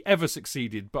don't think he ever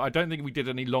succeeded, but I don't think we did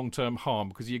any long-term harm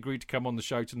because he agreed to come on the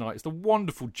show tonight. It's the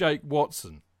wonderful Jake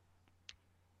Watson.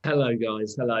 Hello,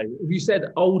 guys. Hello. You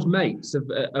said old mates.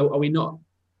 Are we not?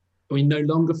 Are we no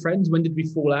longer friends? When did we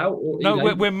fall out? Or,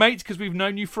 no, we're mates because we've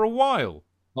known you for a while.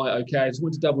 Right, okay. I just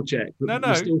want to double check. No,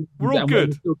 we're all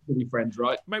good. We're still be friends,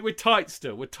 right? Mate, we're tight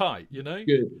still. We're tight, you know?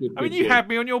 Good. I mean, you had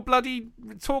me on your bloody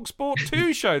TalkSport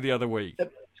 2 show the other week.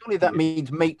 Surely that means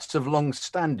mates of long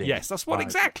standing. Yes, that's what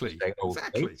exactly.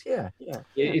 Exactly. Yeah.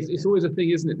 It's always a thing,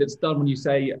 isn't it, that's done when you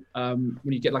say, when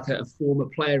you get like a former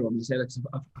player on, you say like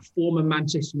a former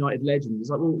Manchester United legend. It's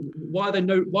like, well, why are they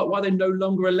no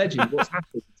longer a legend? What's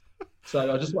happened?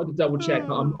 So I just wanted to double check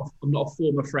that I'm not a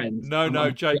former friend. No,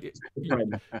 Jake.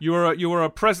 You are a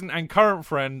present and current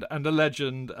friend and a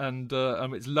legend, and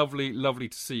it's lovely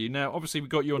to see you. Now, obviously, we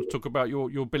got you on to talk about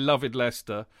your beloved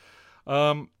Leicester.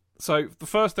 So the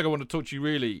first thing I want to talk to you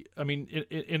really, I mean,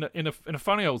 in a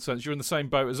funny old sense, you're in the same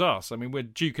boat as us. I mean, we're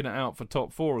duking it out for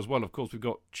top 4 as well. Of course, we've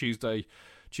got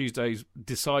Tuesday's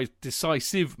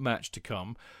decisive match to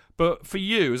come. But for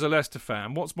you as a Leicester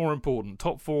fan, what's more important,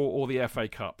 top 4 or the FA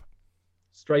Cup?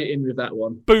 Straight in with that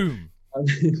one. Boom.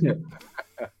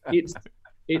 It's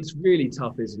really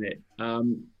tough, isn't it?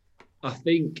 I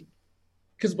think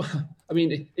because I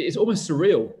mean it's almost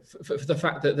surreal for the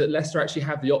fact that Leicester actually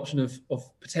have the option of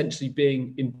potentially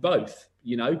being in both.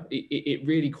 You know, it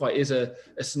really quite is a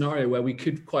scenario where we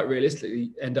could quite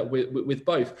realistically end up with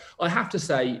both. I have to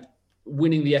say,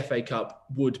 winning the FA Cup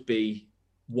would be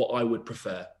what I would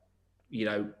prefer. You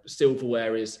know,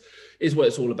 silverware is what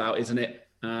it's all about, isn't it?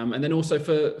 And then also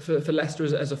for Leicester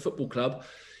as a football club,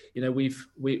 you know, we've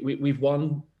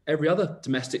won every other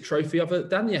domestic trophy other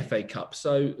than the FA Cup.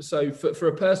 So for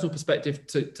a personal perspective,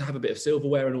 to have a bit of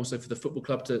silverware, and also for the football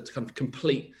club to kind of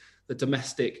complete the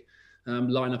domestic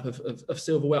lineup of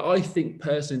silverware, I think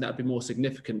personally that'd be more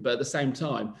significant. But at the same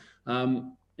time,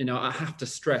 I have to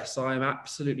stress I am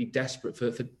absolutely desperate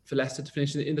for Leicester to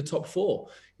finish in the top four.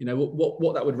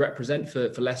 What that would represent for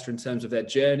Leicester in terms of their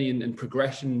journey and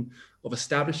progression of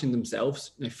establishing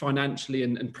themselves, financially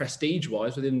and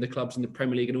prestige-wise within the clubs in the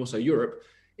Premier League and also Europe,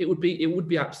 it would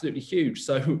be absolutely huge.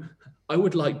 So I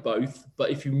would like both,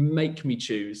 but if you make me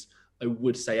choose, I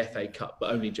would say FA Cup,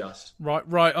 but only just.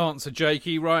 Right answer,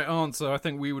 Jakey. Right answer. I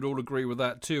think we would all agree with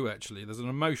that too, actually. There's an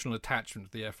emotional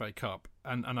attachment to the FA Cup.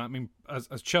 And I mean, as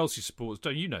Chelsea supporters,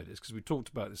 don't you know this? Because we've talked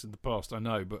about this in the past, I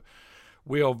know. But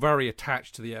we are very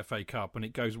attached to the FA Cup, and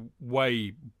it goes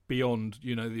way beyond,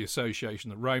 the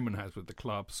association that Roman has with the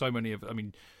club. So many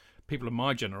people of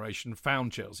my generation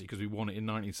found Chelsea because we won it in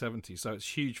 1970. So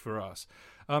it's huge for us.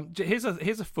 Here's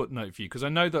a footnote for you, because I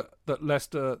know that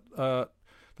Leicester...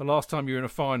 the last time you were in a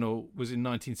final was in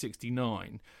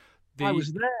 1969. I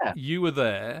was there. You were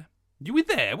there. You were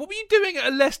there? What were you doing at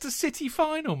a Leicester City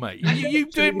final, mate? You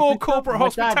doing more corporate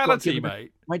hospitality,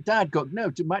 mate? My dad got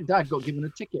given a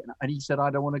ticket, and he said, "I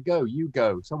don't want to go. You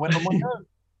go." So I went on my own.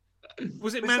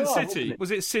 Was it Man City? Was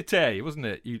it City? Wasn't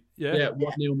it? Yeah,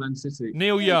 1-0 Man City.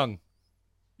 Neil Young.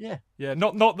 Yeah. Yeah.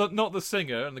 Not the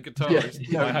singer and the guitarist.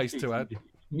 Yeah, I haste to add.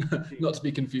 Not to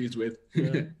be confused with.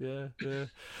 Yeah.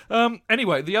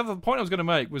 Anyway, the other point I was going to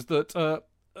make was that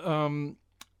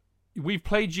we've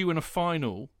played you in a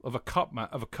final of a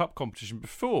cup competition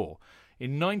before.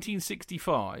 In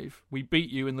 1965, we beat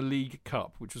you in the League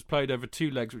Cup, which was played over 2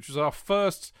 legs, which was our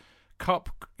first cup.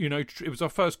 It was our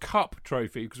first cup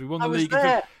trophy because we won the league.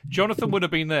 Jonathan would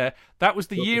have been there. That was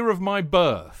the year of my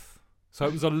birth, so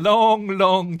it was a long,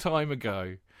 long time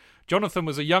ago. Jonathan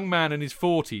was a young man in his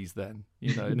 40s then,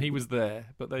 and he was there.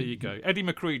 But there you go. Eddie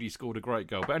McCready scored a great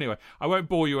goal. But anyway, I won't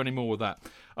bore you anymore with that.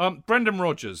 Brendan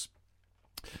Rodgers.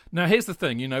 Now, here's the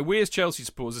thing. We as Chelsea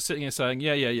supporters are sitting here saying,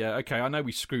 yeah, okay, I know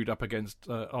we screwed up against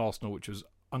Arsenal, which was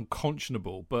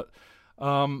unconscionable. But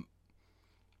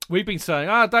we've been saying,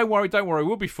 don't worry,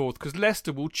 we'll be fourth because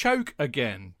Leicester will choke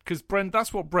again. Because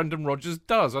that's what Brendan Rodgers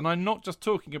does. And I'm not just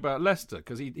talking about Leicester,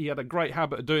 because he had a great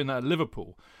habit of doing that at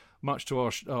Liverpool. Much to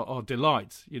our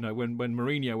delight, when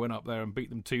Mourinho went up there and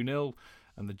beat them 2-0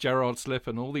 and the Gerrard slip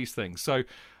and all these things. So,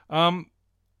 are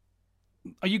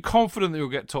you confident that you'll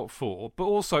get top 4? But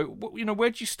also,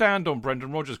 where do you stand on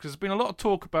Brendan Rodgers? Because there's been a lot of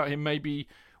talk about him maybe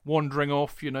wandering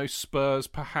off, Spurs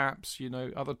perhaps,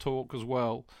 other talk as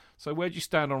well. So where do you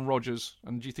stand on Rodgers,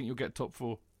 and do you think you'll get top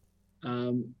 4?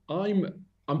 I'm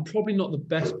probably not the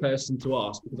best person to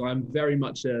ask, because I'm very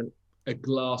much a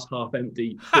glass half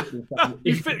empty football fan.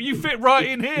 You fit right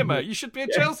in here, mate. You should be a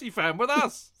Chelsea fan with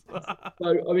us.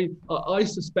 So, I mean, I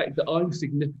suspect that I'm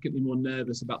significantly more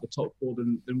nervous about the top 4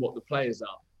 than what the players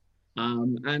are.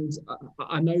 And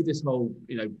I know this whole,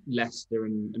 Leicester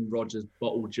and Rodgers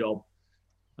bottle job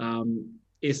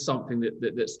is something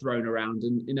that's thrown around.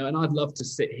 And, and I'd love to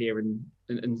sit here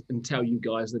and tell you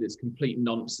guys that it's complete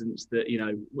nonsense, that,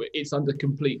 it's under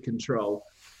complete control.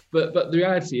 But the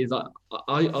reality is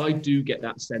I do get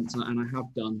that sense, and I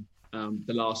have done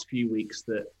the last few weeks,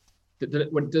 that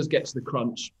when it does get to the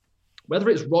crunch, whether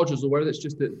it's Rodgers or whether it's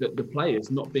just the players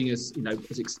not being as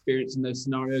experienced in those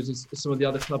scenarios as some of the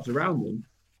other clubs around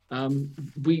them,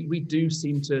 we do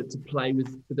seem to play with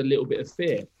a little bit of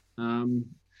fear. And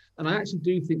I actually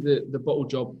do think that the bottle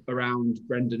job around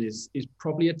Brendan is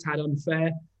probably a tad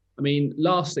unfair. I mean,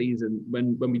 last season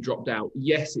when we dropped out,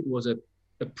 yes, it was a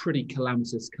pretty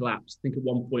calamitous collapse. I think at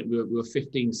one point we were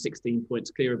 15, 16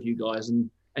 points clear of you guys and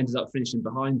ended up finishing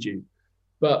behind you.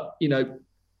 But,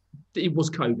 it was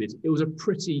COVID. It was a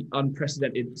pretty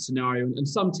unprecedented scenario, and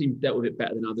some teams dealt with it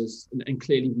better than others, and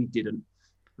clearly we didn't.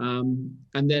 And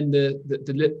then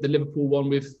the Liverpool one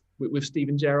with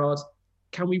Steven Gerrard.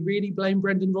 Can we really blame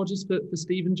Brendan Rodgers for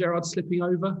Steven Gerrard slipping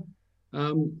over?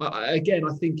 I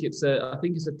think it's a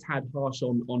tad harsh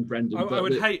on Brendan.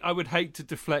 I would hate to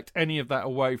deflect any of that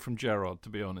away from Gerrard, to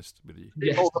be honest with you.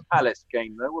 Yes. More the Palace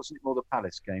game, though, wasn't it? More the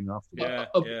Palace game after that.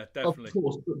 Yeah, definitely. Of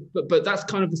course, but that's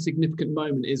kind of the significant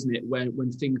moment, isn't it,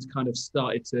 when things kind of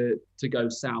started to go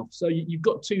south. So you've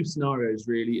got 2 scenarios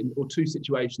really, or 2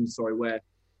 situations, where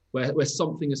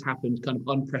something has happened, kind of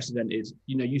unprecedented.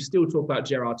 You still talk about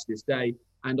Gerrard to this day.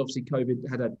 And obviously, COVID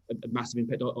had a massive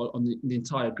impact on the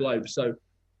entire globe. So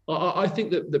I think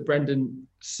that Brendan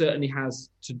certainly has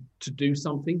to do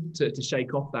something to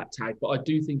shake off that tag. But I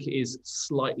do think it is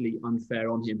slightly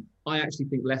unfair on him. I actually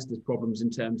think Leicester's problems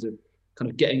in terms of kind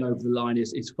of getting over the line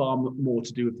is far more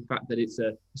to do with the fact that it's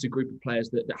a group of players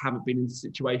that haven't been in the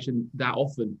situation that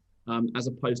often, as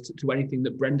opposed to anything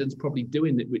that Brendan's probably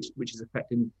doing, which is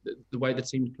affecting the way the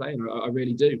team's playing. I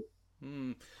really do.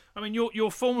 I mean,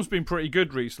 your form's been pretty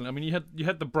good recently. I mean, you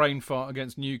had the brain fart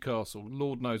against Newcastle.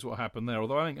 Lord knows what happened there.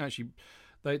 Although I think actually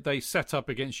they set up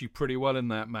against you pretty well in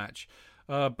that match.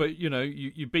 But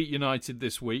you beat United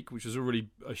this week, which is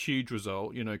a huge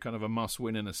result. Kind of a must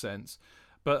win in a sense.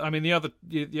 But I mean, the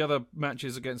other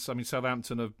matches against,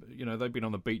 Southampton they've been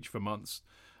on the beach for months,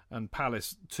 and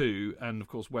Palace too, and of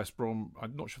course West Brom.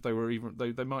 I'm not sure if they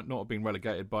were they might not have been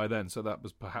relegated by then. So that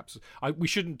was perhaps we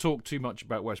shouldn't talk too much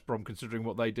about West Brom considering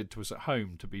what they did to us at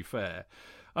home. To be fair,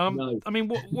 No. I mean,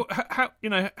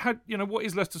 what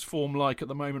is Leicester's form like at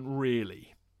the moment,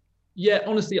 really? Yeah,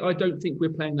 honestly, I don't think we're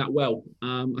playing that well.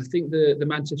 I think the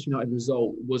Manchester United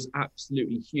result was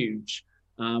absolutely huge,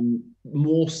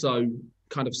 more so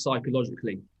kind of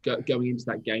psychologically going into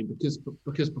that game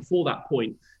because before that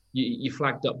point, you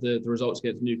flagged up the results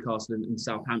against Newcastle and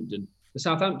Southampton. The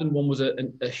Southampton one was a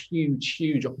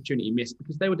huge opportunity missed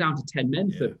because they were down to 10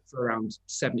 men for around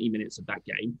 70 minutes of that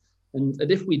game. And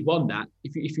if we'd won that,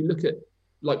 if you look at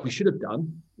like we should have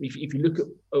done, if you look at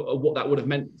what that would have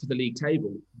meant for the league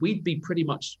table, we'd be pretty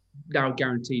much now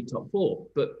guaranteed top four.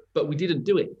 But we didn't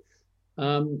do it.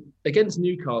 Against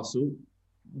Newcastle,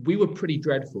 we were pretty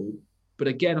dreadful. But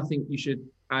again, I think you should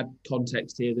add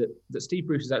context here that Steve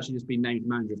Bruce has actually just been named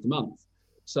manager of the month.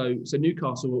 So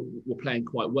Newcastle were playing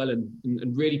quite well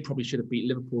and really probably should have beat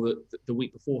Liverpool the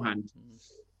week beforehand.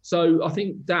 So I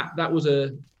think that was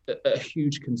a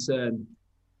huge concern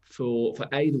for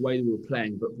the way that we were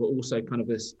playing, but also kind of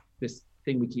this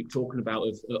thing we keep talking about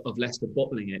of Leicester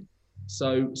bottling it.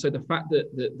 So the fact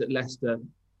that Leicester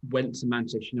went to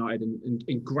Manchester United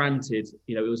and granted,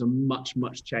 it was a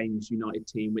much changed United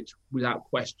team, which without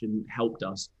question helped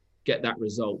us get that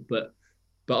result. But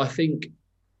I think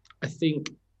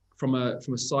from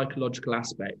a psychological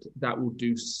aspect, that will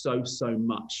do so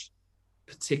much,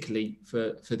 particularly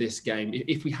for this game.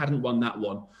 If we hadn't won that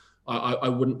one, I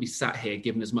wouldn't be sat here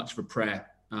giving as much of a prayer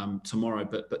tomorrow.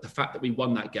 But the fact that we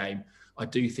won that game, I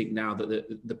do think now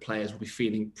that the players will be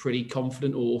feeling pretty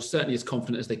confident, or certainly as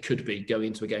confident as they could be going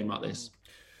into a game like this.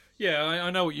 Yeah, I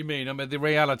know what you mean. I mean, the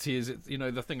reality is,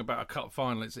 the thing about a cup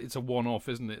final, it's a one-off,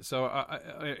 isn't it? So,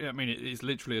 I mean, it's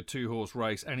literally a two-horse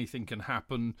race. Anything can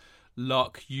happen,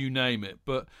 luck, you name it.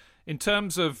 But in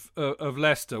terms of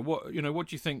Leicester, what do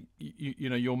you think?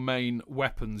 Your main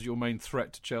weapons, your main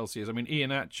threat to Chelsea is. I mean,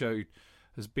 Iheanacho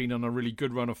has been on a really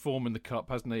good run of form in the cup,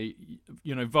 hasn't he?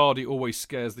 Vardy always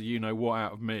scares the what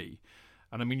out of me,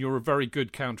 and I mean, you're a very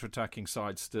good counter-attacking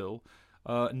side still.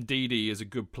 And Ndidi is a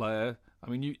good player. I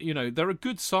mean, they're a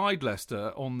good side,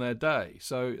 Leicester, on their day.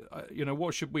 So,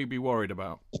 what should we be worried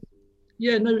about?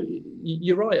 Yeah, no,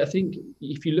 you're right. I think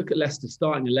if you look at Leicester's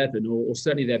starting 11, or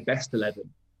certainly their best 11,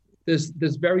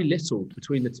 there's very little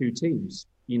between the two teams.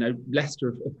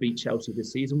 Leicester have beat Chelsea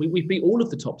this season. We've beat all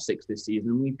of the top six this season,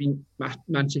 and we've beat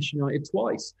Manchester United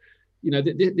twice.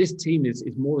 This team is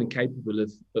more than capable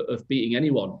of beating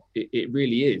anyone. It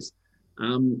really is.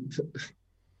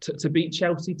 To beat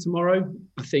Chelsea tomorrow,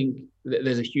 I think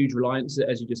there's a huge reliance,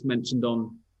 as you just mentioned,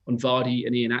 on Vardy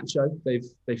and Iheanacho.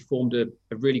 They've formed a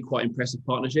really quite impressive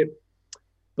partnership,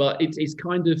 but it's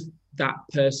kind of that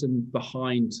person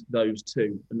behind those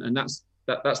two, and that's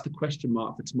the question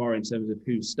mark for tomorrow in terms of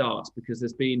who starts, because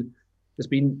there's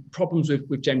been problems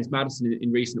with James Maddison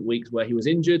in recent weeks where he was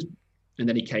injured and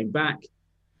then he came back.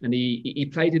 And he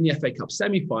played in the FA Cup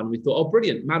semi-final. We thought, oh,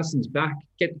 brilliant, Maddison's back.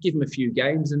 Give him a few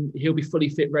games and he'll be fully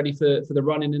fit, ready for the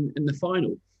run-in in the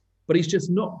final. But he's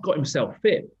just not got himself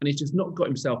fit, and he's just not got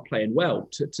himself playing well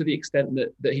to the extent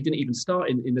that he didn't even start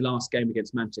in the last game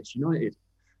against Manchester United.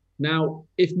 Now,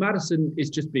 if Maddison is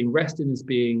just being rested and is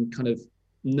being kind of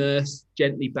nursed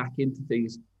gently back into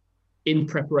things in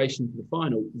preparation for the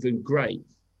final, then great.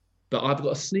 But I've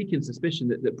got a sneaking suspicion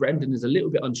that Brendan is a little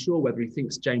bit unsure whether he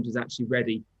thinks James is actually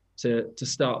ready to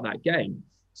start that game.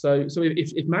 So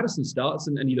if Maddison starts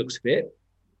and he looks fit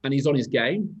and he's on his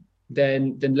game,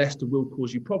 then Leicester will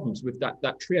cause you problems with that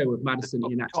trio of Maddison,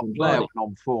 Iheanacho, and Vardy.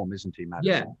 On form, isn't he,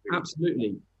 Maddison? Yeah,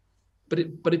 absolutely.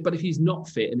 But if he's not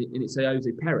fit and it's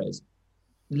Jose Perez,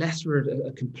 Leicester are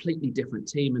a completely different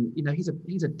team, and he's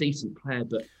a decent player,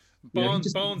 but Barnes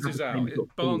is out.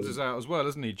 Barnes is out as well,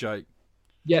 isn't he, Jake?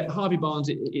 Yeah, Harvey Barnes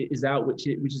is out, which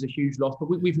is a huge loss. But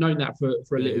we've known that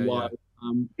for a little while.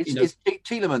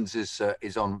 Tielemans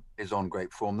is on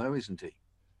great form though, isn't he?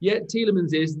 Yeah,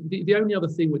 Tielemans is. The only other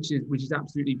thing which is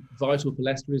absolutely vital for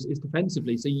Leicester is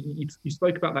defensively. So you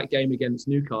spoke about that game against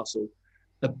Newcastle.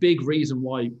 A big reason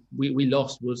why we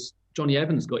lost was Johnny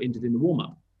Evans got injured in the warm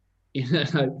up.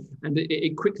 And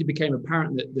it quickly became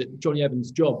apparent that Johnny Evans'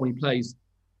 job when he plays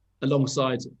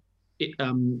alongside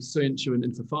Soyuncu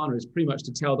and Fofana is pretty much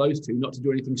to tell those two not to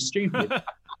do anything stupid.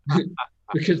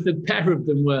 because the pair of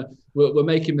them were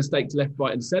making mistakes left,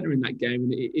 right, and centre in that game,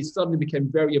 and it suddenly became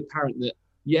very apparent that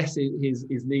yes,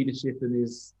 his leadership and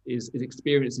his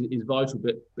experience is vital,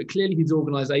 but clearly his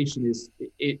organisation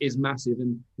is massive,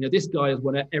 and this guy has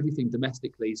won everything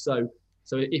domestically. So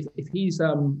if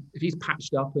he's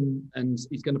patched up and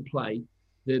he's going to play,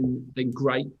 then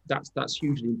great. That's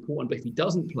hugely important. But if he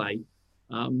doesn't play,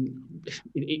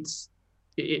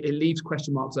 it leaves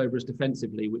question marks over us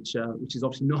defensively, which is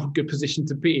obviously not a good position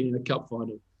to be in a cup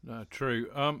final. No,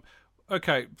 true.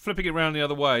 Okay, flipping it around the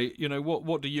other way,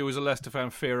 what do you as a Leicester fan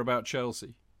fear about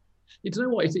Chelsea? You know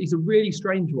what? It's a really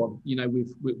strange one,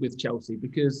 with Chelsea,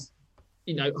 because,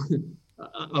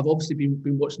 I've obviously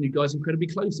been watching you guys incredibly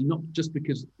closely, not just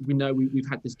because we know we've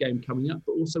had this game coming up,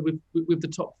 but also with the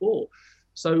top four.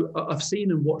 So I've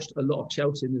seen and watched a lot of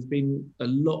Chelsea, and there's been a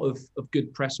lot of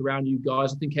good press around you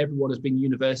guys. I think everyone has been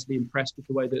universally impressed with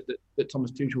the way that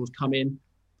Thomas Tuchel has come in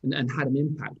and had an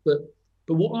impact. But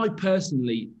what I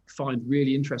personally find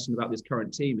really interesting about this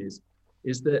current team is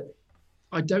that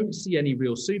I don't see any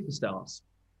real superstars.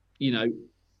 You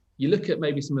look at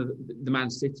maybe some of the Man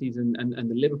Cities and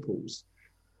the Liverpools.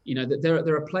 That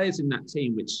there are players in that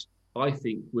team which I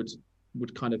think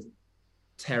would kind of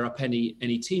tear up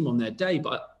any team on their day,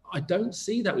 but I don't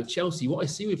see that with Chelsea. What I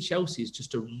see with Chelsea is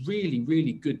just a really,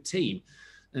 really good team,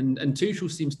 and Tuchel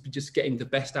seems to be just getting the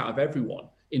best out of everyone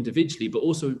individually, but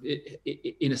also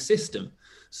in a system.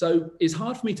 So it's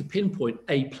hard for me to pinpoint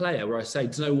a player where I say,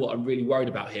 do you know what, I'm really worried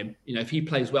about him. If he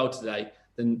plays well today,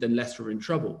 then Leicester are in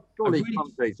trouble. Surely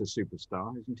Kante's a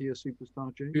superstar, isn't he? A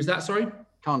superstar, James? Who's that? Sorry,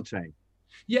 Kante.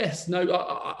 Yes, no,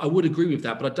 I would agree with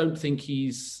that, but I don't think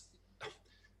he's.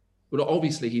 Well,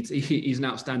 obviously he's an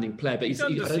outstanding player, but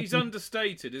he's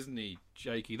understated, isn't he,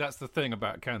 Jakey? That's the thing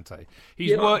about Kante.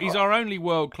 He's our only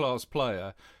world-class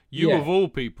player. You of all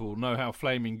people know how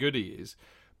flaming good he is,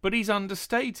 but he's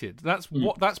understated. That's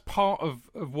part of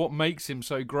what makes him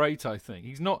so great. I think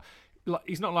he's not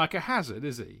like a Hazard,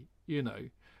 is he?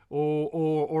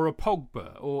 Or a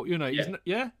Pogba, or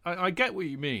I get what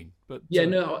you mean, but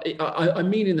I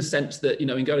mean in the sense that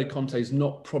N'Golo Kante is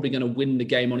not probably going to win the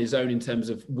game on his own in terms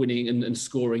of winning and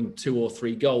scoring 2 or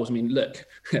 3 goals. I mean, look,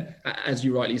 as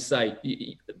you rightly say,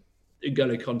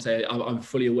 N'Golo Kante, I'm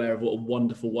fully aware of what a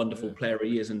wonderful player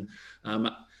he is, and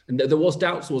there was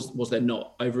doubts, was there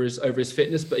not, over his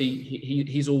fitness, but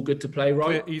he's all good to play,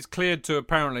 right? He's cleared to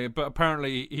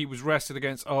apparently he was rested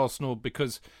against Arsenal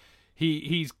because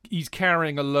he's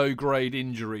carrying a low-grade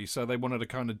injury, so they wanted to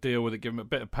kind of deal with it, give him a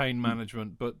bit of pain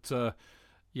management. But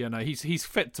he's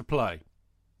fit to play.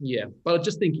 Yeah, but I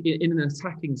just think in an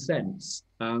attacking sense,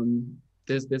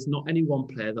 there's not any one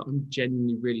player that I'm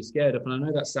genuinely really scared of, and I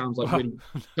know that sounds like really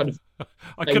kind of.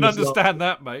 I can understand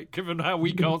that, mate. Given how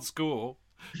we can't score,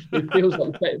 it feels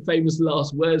like famous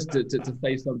last words to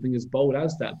say something as bold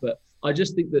as that. But I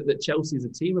just think that Chelsea as a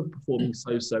team are performing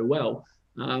so well.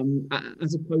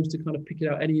 As opposed to kind of picking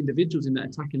out any individuals in that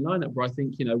attacking lineup where I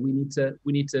think we need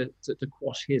to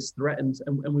quash his threat and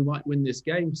we might win this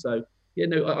game. So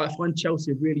I find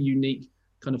Chelsea a really unique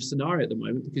kind of scenario at the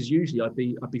moment, because usually I'd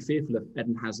be fearful of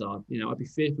Eden Hazard, I'd be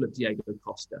fearful of Diego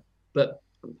Costa, but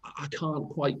I can't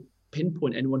quite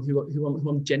pinpoint anyone who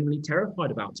I'm genuinely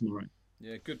terrified about tomorrow.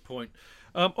 Yeah, good point.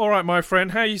 All right, my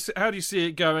friend, how do you see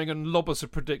it going, and lob us a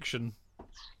prediction?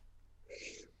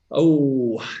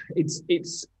 Oh,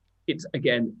 it's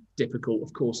again difficult.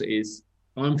 Of course it is.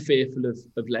 I'm fearful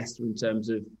of Leicester in terms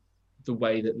of the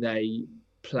way that they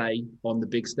play on the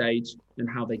big stage and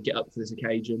how they get up to this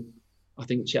occasion. I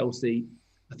think Chelsea,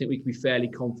 we can be fairly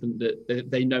confident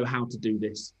that they know how to do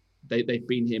this. They've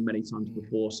been here many times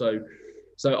before. So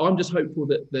I'm just hopeful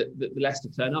that the Leicester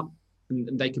turn up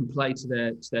and they can play to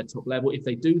their top level. If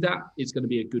they do that, it's going to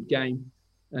be a good game.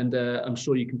 And I'm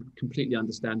sure you can completely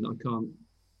understand that I can't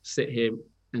sit here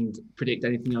and predict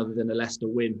anything other than a Leicester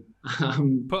win.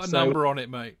 Put a number on it,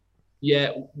 mate.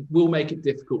 Yeah, we'll make it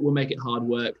difficult. We'll make it hard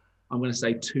work. I'm going to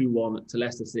say 2-1 to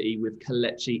Leicester City with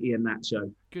Kelechi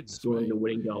Iheanacho scoring the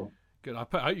winning goal. Good. I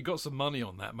hope you got some money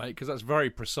on that, mate, because that's very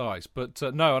precise. But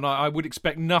no, and I would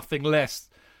expect nothing less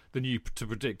than you to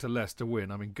predict a Leicester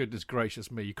win. I mean, goodness gracious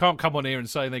me. You can't come on here and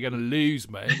say they're going to lose,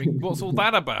 mate. I mean, what's all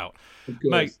that about?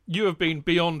 Mate, you have been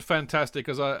beyond fantastic,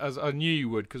 as I knew you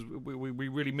would, because we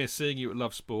really miss seeing you at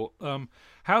Love Sport.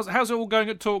 How's it all going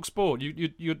at Talk Sport?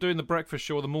 You're doing the breakfast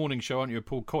show or the morning show, aren't you,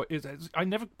 Paul Coit? I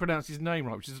never pronounce his name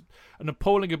right, which is an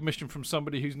appalling admission from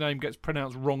somebody whose name gets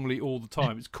pronounced wrongly all the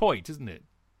time. It's Coit, isn't it?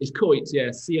 It's Coit,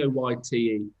 yeah.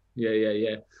 Coyte.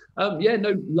 Yeah.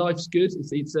 No, life's good.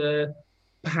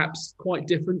 perhaps quite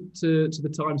different to the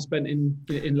time spent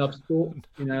in Love Sport.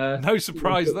 No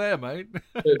surprise there, mate.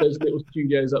 Those little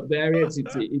studios up there.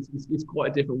 It's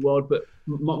quite a different world. But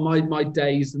my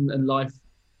days and life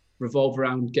revolve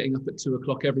around getting up at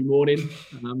 2:00 every morning.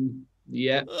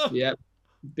 We're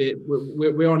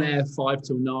on air 5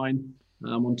 till 9.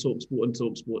 On TalkSport and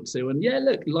TalkSport 2. And yeah,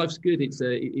 look, life's good. It's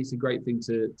a great thing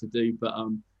to do. But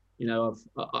I'm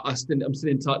still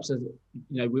in touch, as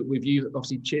with you,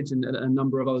 obviously Chidge and a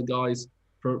number of other guys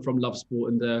from Love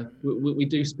Sport, and we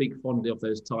do speak fondly of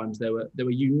those times. They were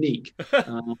unique.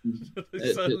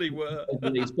 They certainly were.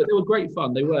 But they were great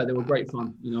fun. They were great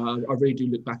fun. I really do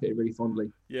look back at it really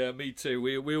fondly. Yeah, me too.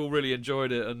 We all really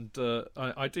enjoyed it, and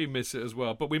I do miss it as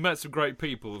well. But we met some great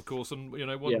people, of course, and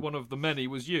one of the many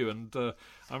was you, and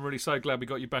I'm really so glad we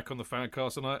got you back on the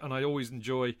Fancast, and I always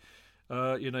enjoy.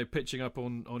 Pitching up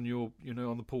on your,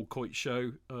 on the Paul Coit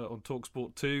show on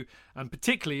TalkSport 2, and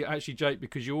particularly actually, Jake,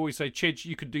 because you always say, Chidge,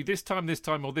 you could do this time,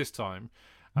 or this time,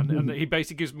 and he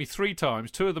basically gives me 3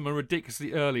 times. 2 of them are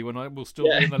ridiculously early when I will still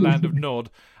be in the land of Nod,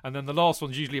 and then the last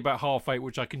one's usually about 8:30,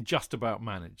 which I can just about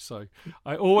manage. So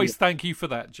I always thank you for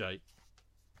that, Jake.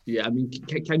 Yeah, I mean,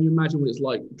 can you imagine what it's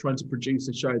like trying to produce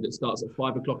a show that starts at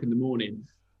 5:00 in the morning?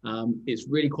 It's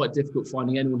really quite difficult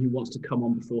finding anyone who wants to come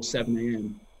on before 7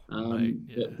 a.m.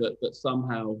 But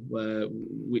somehow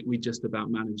we just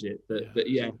about manage it. But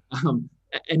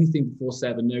anything before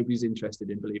 7, nobody's interested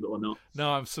in, believe it or not.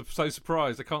 No, I'm so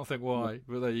surprised. I can't think why.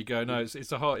 But there you go. No,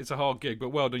 it's a hard gig,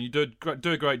 but well done. You do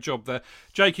a great job there,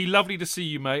 Jakey. Lovely to see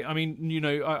you, mate. I mean,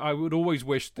 I would always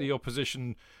wish the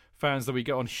opposition fans that we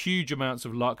get on huge amounts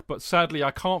of luck, but sadly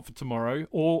I can't for tomorrow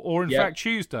or in fact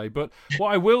Tuesday. But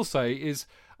what I will say is,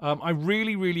 I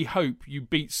really, really hope you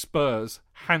beat Spurs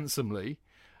handsomely.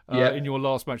 In your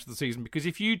last match of the season, because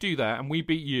if you do that and we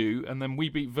beat you and then we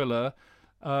beat Villa,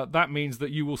 that means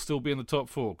that you will still be in the top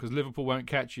 4, because Liverpool won't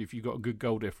catch you if you've got a good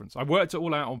goal difference. I worked it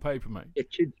all out on paper, mate.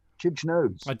 Chidge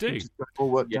knows. I do.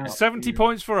 All worked out. 70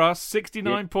 points for us,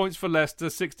 69 points for Leicester,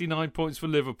 69 points for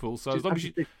Liverpool. So as long as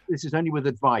this is only with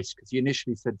advice, because you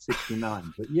initially said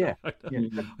 69, but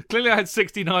clearly I had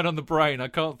 69 on the brain. I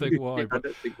can't think why. I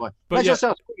don't think why. But just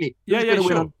ask quickly.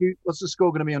 Sure. What's the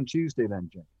score going to be on Tuesday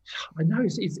then, Jay? I know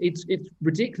it's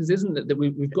ridiculous, isn't it, that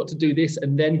we've got to do this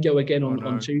and then go again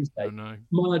on Tuesday.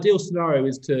 My ideal scenario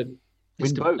is to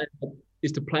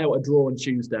play out a draw on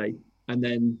Tuesday and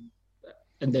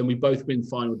then we both win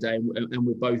final day and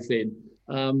we're both in.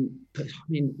 But I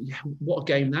mean, what a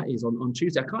game that is on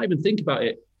Tuesday. I can't even think about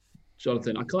it,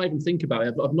 Jonathan. I can't even think about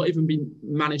it. I've not even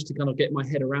managed to kind of get my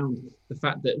head around the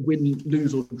fact that win,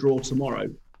 lose or draw tomorrow,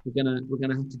 we're gonna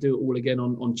have to do it all again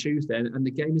on Tuesday. And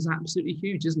the game is absolutely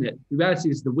huge, isn't it? The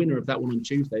reality is the winner of that one on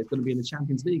Tuesday is going to be in the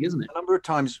Champions League, isn't it? A number of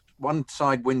times one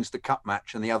side wins the cup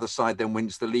match and the other side then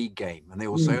wins the league game. And they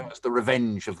all say it's the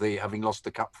revenge of the having lost the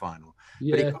cup final.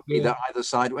 But it could be that either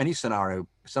side, any scenario,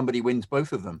 somebody wins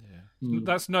both of them. Yeah.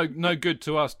 That's no good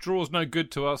to us. Draw's no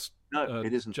good to us. No,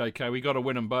 it isn't. JK, we got to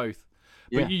win them both.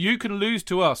 But you can lose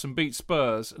to us and beat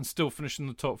Spurs and still finish in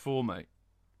the top 4, mate.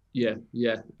 Yeah.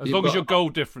 As long as your goal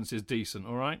difference is decent,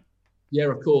 all right?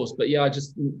 Yeah, of course. But I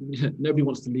just nobody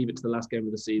wants to leave it to the last game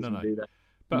of the season to do that.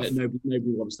 But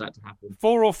nobody wants that to happen.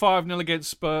 4 or 5-0 against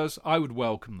Spurs, I would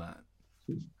welcome that.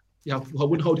 Yeah, I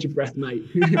wouldn't hold your breath, mate.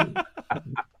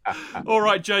 All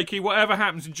right, Jakey, whatever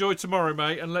happens, enjoy tomorrow,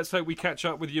 mate, and let's hope we catch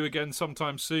up with you again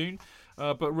sometime soon.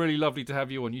 But really lovely to have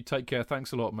you on. You take care.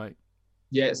 Thanks a lot, mate.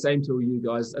 Yeah, same to all you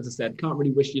guys. As I said, can't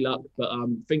really wish you luck, but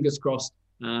fingers crossed.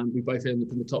 We both in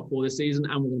the top 4 this season,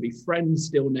 and we're going to be friends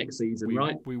still next season,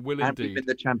 right? We will and indeed. In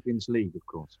the Champions League, of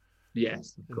course.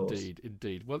 Yes, of course.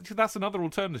 Indeed. Well, that's another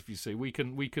alternative. You see, we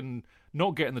can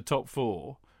not get in the top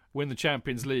 4, win the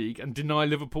Champions League, and deny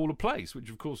Liverpool a place, which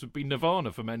of course would be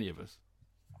nirvana for many of us.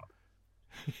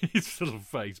 His little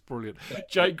face, brilliant.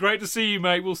 Jake, great to see you,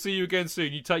 mate. We'll see you again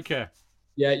soon. You take care.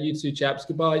 Yeah, you too, chaps.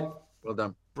 Goodbye. Well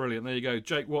done. Brilliant. There you go,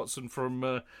 Jake Watson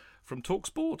from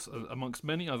TalkSport, amongst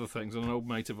many other things, and an old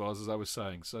mate of ours, as I was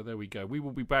saying. So there we go. We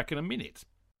will be back in a minute.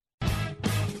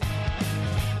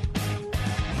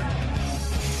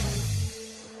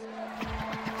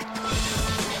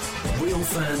 Real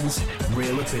fans,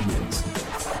 real opinions.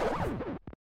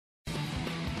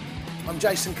 I'm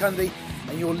Jason Cundy,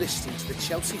 and you're listening to the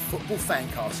Chelsea Football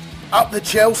Fancast. Up the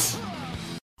Chelsea!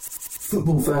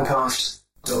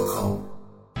 Footballfancast.com.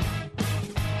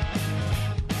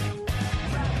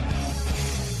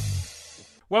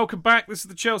 Welcome back. This is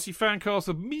the Chelsea Fancast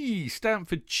of me,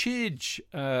 Stamford Chidge,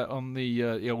 on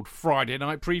the old Friday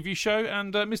night preview show,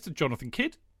 and Mr. Jonathan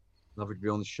Kidd. Lovely to be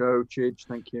on the show, Chidge.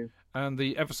 Thank you. And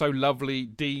the ever so lovely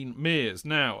Dean Mears.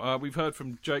 Now, we've heard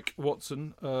from Jake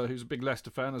Watson, who's a big Leicester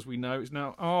fan, as we know. It's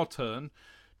now our turn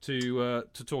to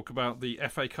talk about the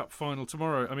FA Cup final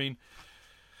tomorrow. I mean,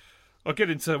 I'll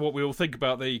get into what we all think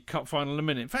about the Cup final in a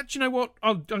minute. In fact, you know what?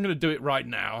 I'm going to do it right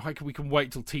now. We can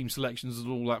wait till team selections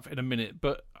and all that in a minute.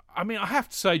 But, I mean, I have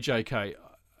to say, JK,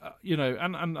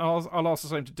 and I'll ask the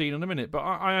same to Dean in a minute, but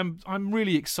I'm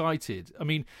really excited. I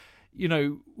mean,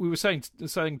 we were saying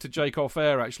to Jake off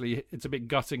air, actually, it's a bit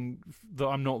gutting that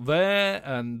I'm not there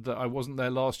and that I wasn't there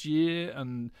last year.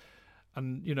 And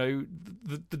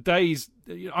the days,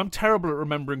 I'm terrible at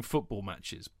remembering football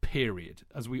matches, period,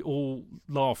 as we all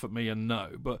laugh at me and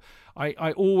know. But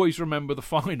I always remember the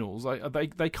finals.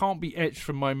 They can't be etched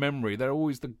from my memory. They're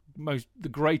always the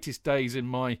greatest days in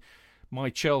my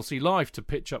Chelsea life, to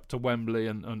pitch up to Wembley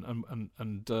and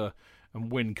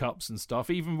win cups and stuff,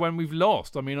 even when we've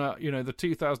lost. I mean, the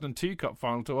 2002 Cup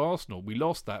final to Arsenal, we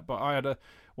lost that, but I had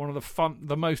one of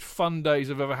the most fun days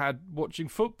I've ever had watching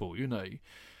football.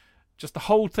 Just the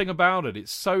whole thing about it,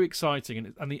 it's so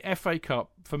exciting, and the FA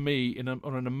Cup for me, on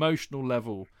an emotional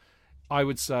level, I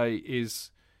would say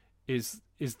is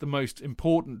the most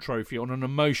important trophy on an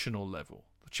emotional level.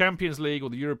 The Champions League or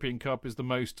the European Cup is the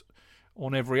most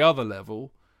on every other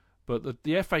level. But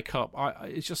the FA Cup,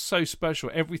 it's just so special.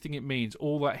 Everything it means,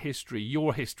 all that history,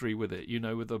 your history with it,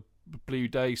 with the Blue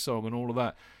Day song and all of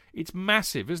that. It's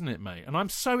massive, isn't it, mate? And I'm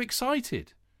so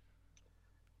excited.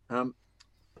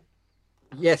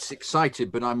 Yes,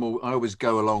 excited, but I always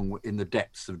go along in the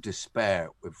depths of despair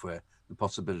with the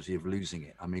possibility of losing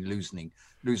it. I mean,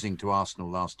 losing to Arsenal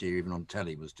last year, even on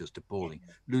telly, was just appalling.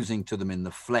 Losing to them in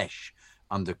the flesh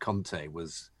under Conte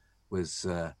was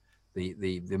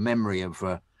the memory of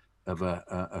a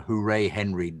hooray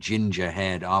Henry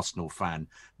ginger-haired Arsenal fan,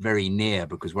 very near,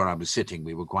 because where I was sitting,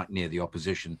 we were quite near the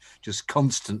opposition, just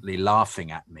constantly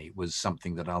laughing at me, was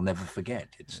something that I'll never forget.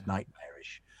 It's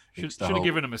nightmarish. Should have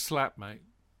given him a slap, mate.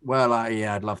 Well,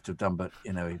 I'd love to have done, but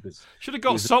he was. Should have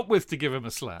got Sopwith to give him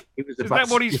a slap. Is that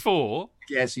what he's for?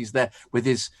 Yes, he's there with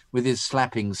his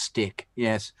slapping stick.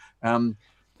 Yes. No,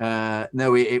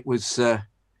 it was.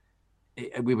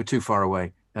 We were too far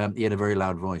away. He had a very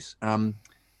loud voice.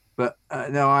 But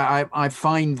no, I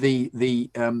find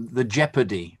the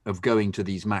jeopardy of going to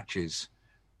these matches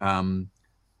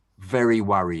very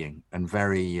worrying and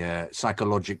very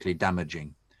psychologically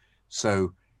damaging.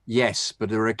 So yes, but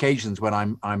there are occasions when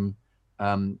I'm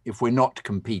if we're not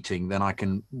competing, then I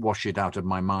can wash it out of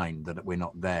my mind that we're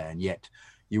not there. And yet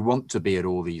you want to be at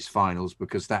all these finals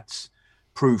because that's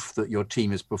proof that your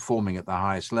team is performing at the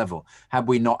highest level. Had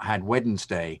we not had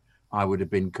Wednesday, I would have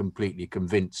been completely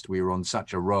convinced we were on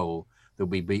such a roll that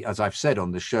we beat, as I've said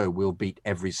on the show, we'll beat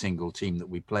every single team that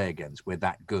we play against. We're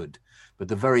that good. But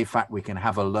the very fact we can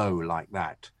have a low like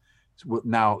that,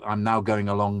 I'm now going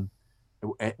along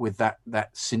with that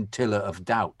scintilla of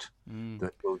doubt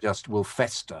that will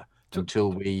fester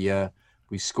until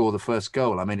we score the first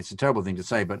goal. I mean, it's a terrible thing to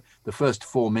say, but the first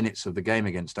 4 minutes of the game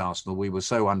against Arsenal, we were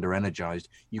so under-energized,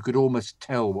 you could almost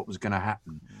tell what was going to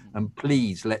happen. And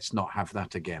please, let's not have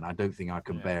that again. I don't think I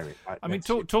can bear it. I mean,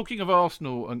 talking of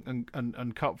Arsenal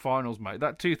and cup finals, mate,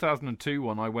 that 2002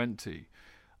 one I went to,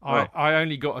 I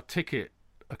only got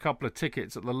a couple of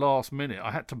tickets at the last minute.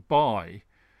 I had to buy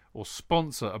or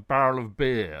sponsor a barrel of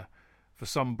beer for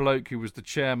some bloke who was the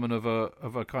chairman of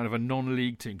a kind of a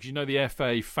non-league team, because the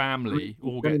FA family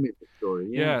all get.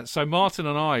 Yeah. So Martin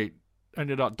and I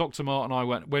ended up. Dr. Martin and I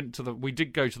went to we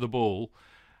did go to the ball,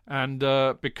 and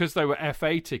because they were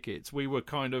FA tickets, we were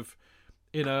kind of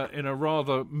in a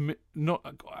rather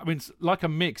like a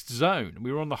mixed zone.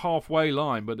 We were on the halfway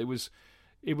line, but it was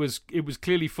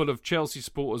clearly full of Chelsea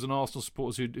supporters and Arsenal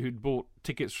supporters who'd bought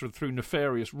tickets through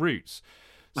nefarious routes.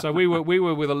 So we were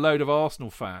with a load of Arsenal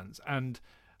fans, and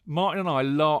Martin and I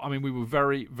we were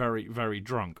very, very, very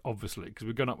drunk, obviously, because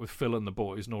we'd gone up with Phil and the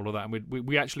boys and all of that. And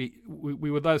we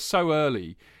were there so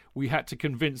early, we had to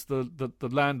convince the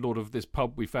landlord of this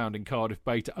pub we found in Cardiff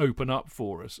Bay to open up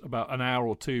for us about an hour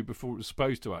or two before it was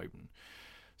supposed to open.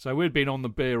 So we'd been on the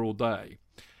beer all day.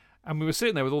 And we were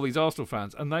sitting there with all these Arsenal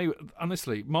fans, and they,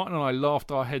 honestly, Martin and I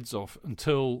laughed our heads off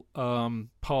until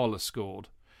Parler scored.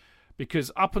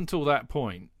 Because up until that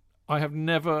point, I have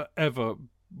never, ever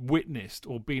witnessed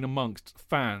or been amongst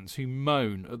fans who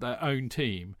moan at their own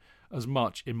team as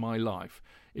much in my life.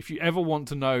 If you ever want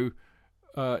to know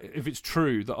if it's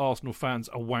true that Arsenal fans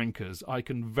are wankers, I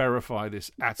can verify this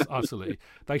utterly.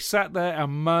 They sat there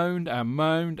and moaned and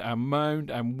moaned and moaned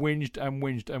and whinged and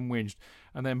whinged and whinged.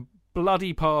 And then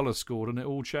bloody Parlour scored and it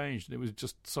all changed. And it was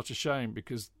just such a shame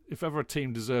because if ever a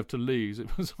team deserved to lose,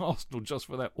 it was Arsenal just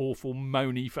for their awful,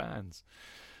 moany fans.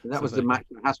 And that was the match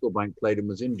that Hasselbank played and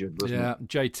was injured, wasn't it? Yeah,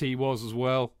 JT was as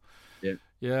well. Yeah.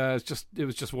 Yeah, it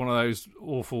was just one of those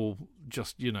awful,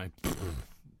 just, you know,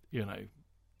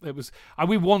 it was, and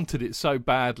we wanted it so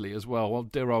badly as well. Well,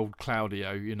 dear old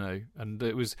Claudio, you know, and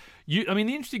it was I mean,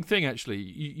 the interesting thing actually,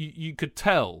 you could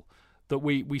tell that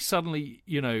we suddenly,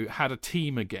 you know, had a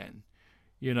team again.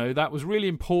 You know, that was really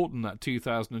important, that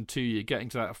 2002 year, getting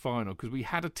to that final, because we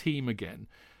had a team again.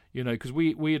 You know, because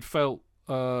we had felt,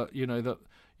 you know, that,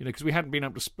 you know, because we hadn't been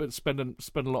able to spend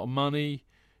a lot of money.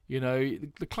 You know,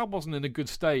 the club wasn't in a good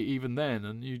state even then,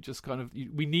 and you just kind of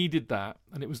we needed that,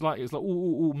 and it was like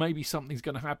oh, maybe something's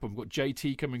going to happen. We've got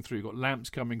JT coming through, got Lamps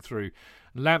coming through.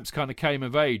 Lamps kind of came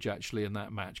of age actually in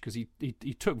that match because he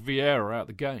took Vieira out of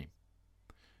the game.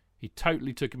 He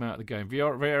totally took him out of the game.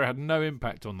 Vieira had no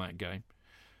impact on that game,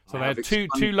 so they had two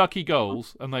lucky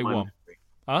goals and they won.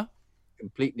 Huh?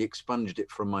 Completely expunged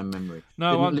it from my memory.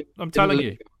 No, I'm telling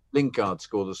you. Lingard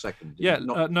scored the second. Yeah,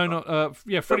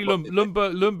 Freddie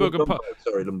Ljungberg.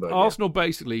 Sorry, Ljungberg. Arsenal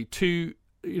basically two,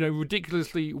 you know,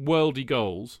 ridiculously worldy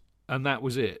goals, and that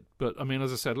was it. But I mean,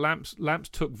 as I said, Lamps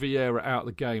took Vieira out of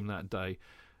the game that day.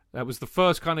 That was the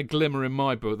first kind of glimmer in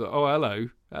my book that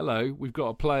hello, we've got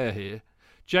a player here.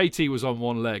 JT was on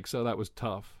one leg, so that was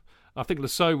tough. I think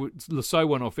Lasso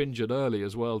went off injured early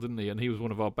as well, didn't he? And he was one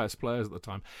of our best players at the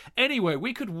time. Anyway,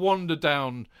 we could wander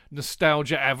down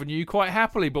Nostalgia Avenue quite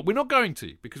happily, but we're not going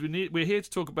to because we're here to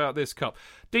talk about this cup.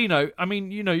 Dino, I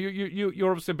mean, you know,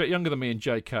 you're obviously a bit younger than me and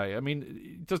JK. I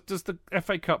mean, does the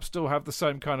FA Cup still have the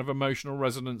same kind of emotional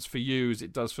resonance for you as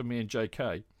it does for me and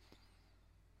JK?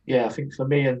 Yeah, I think for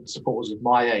me and supporters of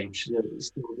my age, you know, it's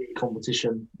still a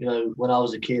competition. You know, when I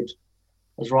was a kid,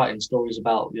 I was writing stories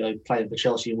about, you know, playing for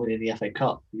Chelsea and winning the FA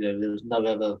Cup. You know, there was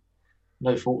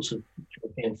no thoughts of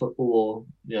European football or,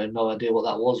 you know, no idea what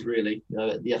that was really. You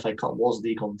know, the FA Cup was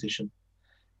the competition.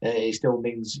 It still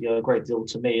means, you know, a great deal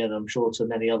to me, and I'm sure to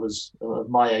many others of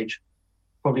my age.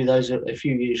 Probably those a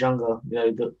few years younger, you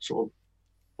know, that sort of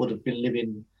would have been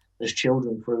living as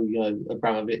children through, you know,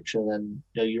 Abramovich and then,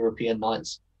 you know, European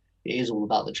nights. It is all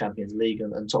about the Champions League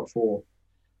and top four.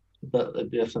 But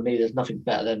for me, there's nothing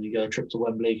better than you go a trip to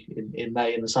Wembley in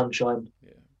May in the sunshine.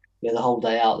 Yeah, the whole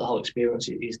day out, the whole experience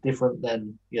is different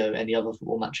than, you know, any other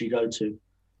football match you go to.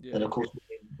 Yeah. And of course,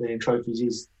 winning trophies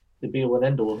is the be all and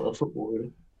end all of football,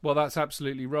 really. Well, that's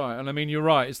absolutely right. And I mean, you're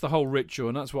right. It's the whole ritual,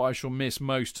 and that's what I shall miss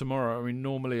most tomorrow. I mean,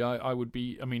 normally I would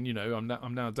be, I mean, you know,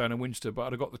 I'm now down in Winchester, but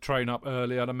I'd have got the train up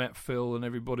early. I'd have met Phil and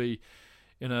everybody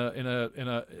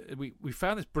we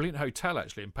found this brilliant hotel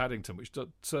actually in Paddington, which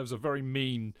serves a very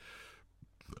mean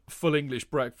full English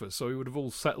breakfast. So we would have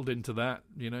all settled into that,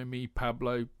 you know, me,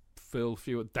 Pablo, Phil,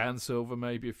 Dan Silver,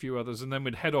 maybe a few others, and then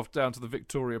we'd head off down to the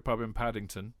Victoria pub in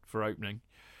Paddington for opening.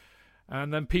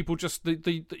 And then people just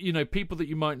the you know, people that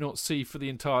you might not see for the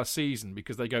entire season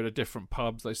because they go to different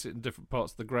pubs, they sit in different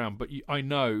parts of the ground. But I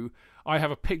know I have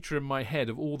a picture in my head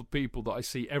of all the people that I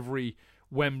see every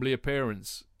Wembley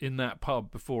appearance in that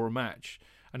pub before a match,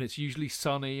 and it's usually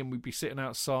sunny and we'd be sitting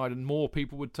outside and more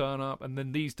people would turn up. And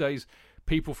then these days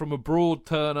people from abroad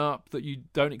turn up that you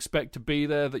don't expect to be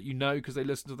there, that you know because they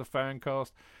listen to the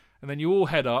Fancast, and then you all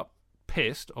head up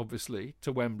pissed obviously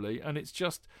to Wembley, and it's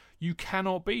just, you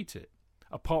cannot beat it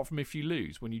apart from if you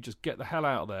lose, when you just get the hell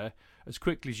out of there as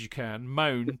quickly as you can,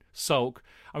 moan, sulk.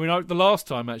 I mean, the last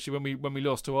time actually when we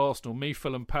lost to Arsenal, me,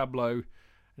 Phil and Pablo,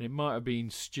 and it might have been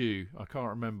Stu, I can't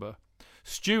remember.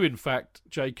 Stu, in fact,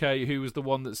 JK, who was the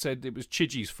one that said it was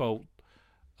Chidgey's fault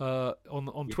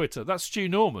on Twitter. That's Stu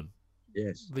Norman.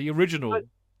 Yes. The original.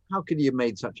 How could you have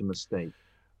made such a mistake?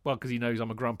 Well, because he knows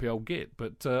I'm a grumpy old git.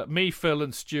 But me, Phil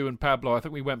and Stu and Pablo, I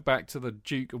think we went back to the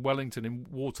Duke of Wellington in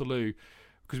Waterloo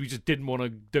because we just didn't want to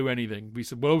do anything. We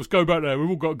said, well, let's go back there. We've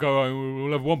all got to go home.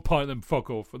 We'll have one pint and then fuck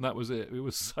off. And that was it. We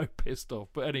were so pissed off.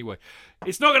 But anyway,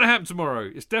 it's not going to happen tomorrow.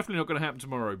 It's definitely not going to happen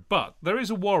tomorrow. But there is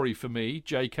a worry for me,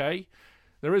 JK.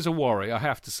 There is a worry, I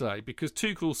have to say, because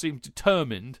Tuchel seemed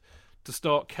determined to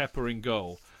start Kepa in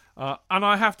goal. And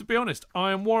I have to be honest,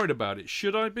 I am worried about it.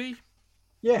 Should I be?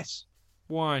 Yes.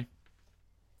 Why?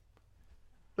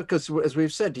 Because, as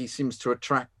we've said, he seems to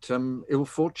attract ill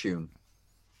fortune.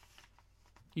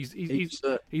 He's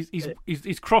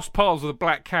crossed paths with a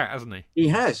black cat, hasn't he? He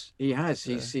has.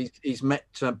 He's met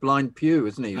Blind Pew,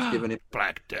 hasn't he? He's given him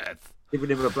Black Death. Given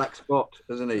him a black spot,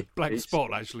 hasn't he? Black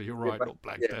spot, actually. You're right, not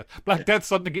Black Death. Black Death's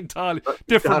something entirely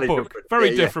different book.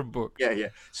 Very different book. Yeah.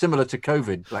 Similar to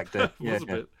COVID, Black Death. Was a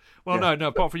bit. Well, no.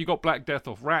 Apart from you got Black Death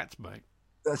off rats, mate.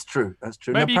 That's true. That's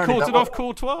true. Maybe No, he caught it off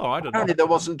Courtois. I don't know. Apparently that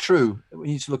wasn't true. We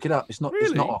need to look it up. It's not. It's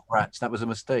Really? not off Rats. That was a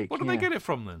mistake. What did they get it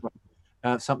from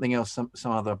then? Something else.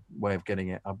 Some other way of getting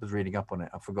it. I was reading up on it.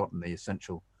 I've forgotten the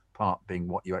essential part being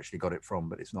what you actually got it from,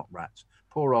 but it's not Rats.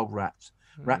 Poor old Rats.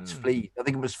 Rats fleas. I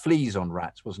think it was fleas on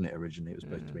Rats, wasn't it? Originally, it was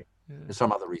supposed to be. For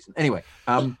some other reason. Anyway.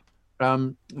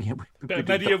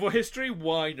 Medieval history?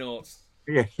 Why not?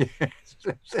 Yeah.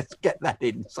 Let's get that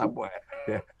in somewhere.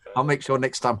 Yeah. I'll make sure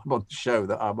next time I'm on the show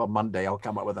that I'm on Monday, I'll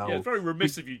come up with a whole. Yeah, very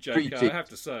remiss of you, Jake. I have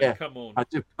to say. Yeah, come on.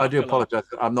 I do apologise.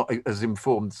 I'm not as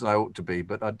informed as I ought to be,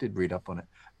 but I did read up on it.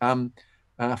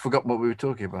 I forgot what we were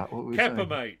talking about. What were we Kepa, saying?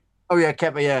 mate. Oh yeah,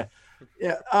 Kepa.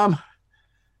 Yeah.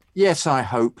 Yes, I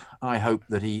hope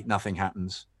that nothing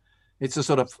happens. It's a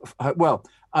sort of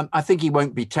I think he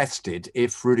won't be tested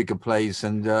if Rudiger plays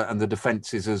and the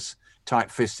defence is as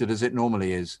tight-fisted as it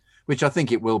normally is, which I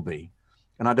think it will be.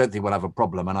 And I don't think we'll have a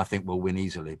problem, and I think we'll win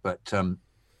easily. But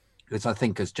because I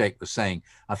think, as Jake was saying,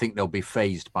 I think they'll be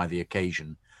phased by the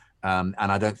occasion. And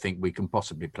I don't think we can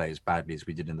possibly play as badly as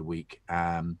we did in the week.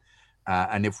 And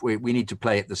if we need to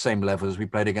play at the same level as we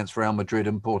played against Real Madrid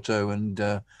and Porto and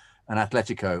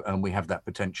Atletico, and we have that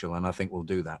potential, and I think we'll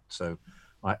do that. So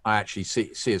I actually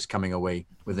see us coming away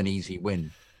with an easy win.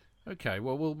 Okay,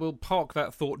 well, we'll park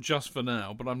that thought just for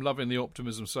now, but I'm loving the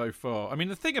optimism so far. I mean,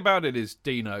 the thing about it is,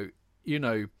 Dino,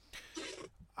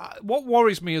 what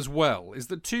worries me as well is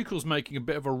that Tuchel's making a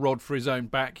bit of a rod for his own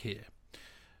back here.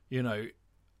 I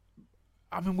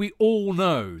mean, we all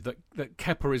know that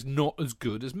Kepa is not as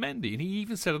good as Mendy, and he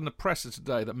even said in the presser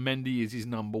today that Mendy is his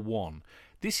number one.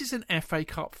 This is an FA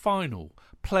Cup final.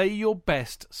 Play your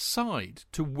best side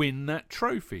to win that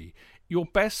trophy. Your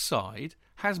best side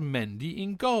has Mendy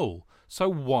in goal. So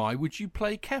why would you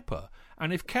play Kepa?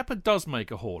 And if Kepa does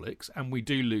make a Horlicks, and we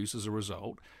do lose as a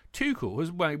result, Tuchel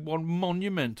has made one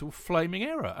monumental flaming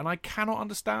error. And I cannot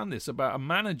understand this about a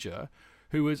manager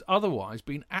who has otherwise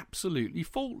been absolutely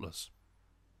faultless.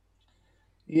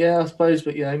 Yeah, I suppose,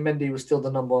 but Mendy was still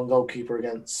the number one goalkeeper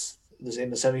against in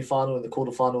the semi-final, in the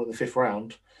quarter-final, in the fifth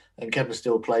round, and Kepa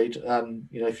still played.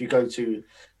 If you go to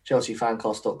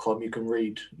chelseafancast.com, you can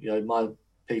read my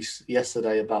piece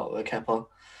yesterday about Kepa.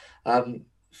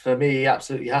 For me, he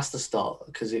absolutely has to start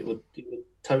because it would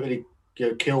totally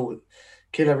kill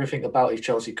everything about his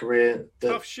Chelsea career.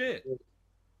 Tough shit.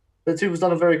 But Tuchel's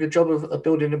done a very good job of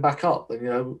building him back up,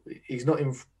 and he's not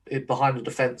in behind a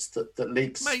defence that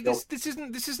leaks. Mate, this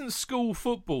isn't school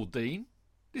football, Dean.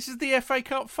 This is the FA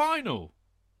Cup final.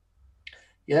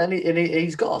 Yeah, and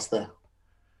he's got us there.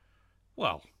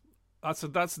 Well,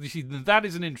 that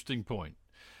is an interesting point,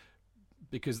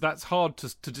 because that's hard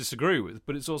to disagree with,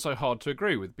 but it's also hard to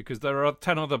agree with, because there are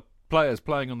 10 other players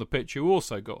playing on the pitch who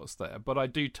also got us there. But I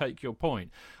do take your point.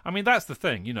 I mean, that's the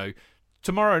thing.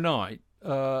 Tomorrow night,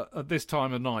 at this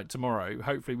time of night tomorrow,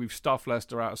 hopefully we've stuffed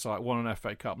Leicester out of sight, won an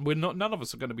FA Cup. None of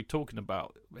us are going to be talking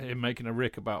about him making a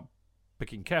rick about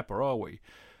picking Kepa, are we?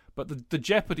 But the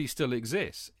jeopardy still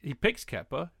exists. He picks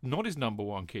Kepa, not his number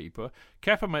one keeper.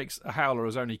 Kepa makes a howler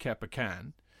as only Kepa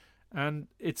can, and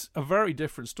it's a very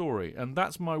different story, and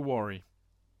that's my worry.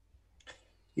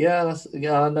 Yeah,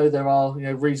 I know there are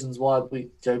reasons why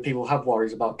people have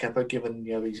worries about Kepa, given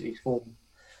his form,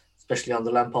 especially under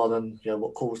Lampard, and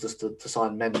what caused us to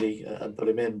sign Mendy and put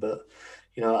him in. But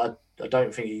I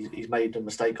don't think he's made a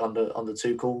mistake under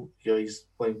Tuchel.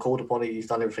 When called upon, he's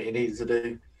done everything he needed to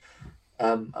do.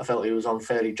 I felt he was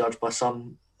unfairly judged by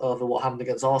some over what happened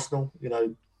against Arsenal.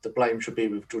 The blame should be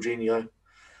with Jorginho.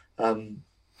 Plain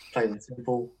and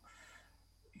simple.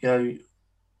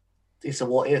 It's a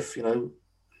what if.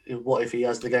 What if he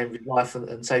has the game of his life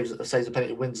and saves a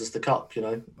penalty, wins us the cup?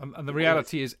 And the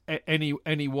reality is,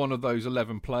 any one of those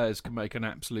 11 players can make an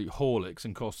absolute Horlicks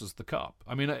and cost us the cup.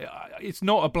 I mean, it's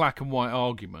not a black and white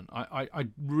argument. I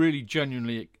really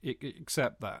genuinely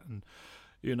accept that, and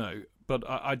But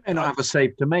I not have a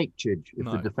save to make, Chidge, if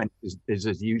the defence is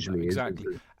as usually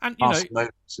exactly. is. And as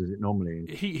it normally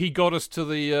is. He got us to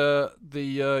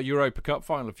the Europa Cup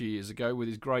final a few years ago with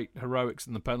his great heroics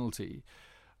and the penalty.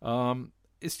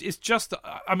 It's just,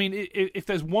 I mean, if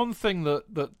there's one thing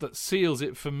that seals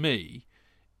it for me,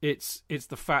 it's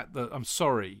the fact that, I'm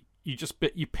sorry, you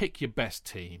pick your best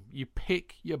team. You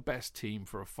pick your best team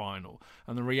for a final,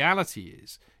 and the reality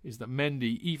is that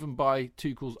Mendy, even by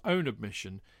Tuchel's own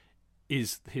admission,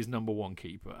 is his number one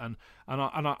keeper, and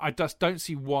I just don't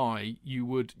see why you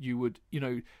would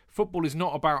football is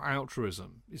not about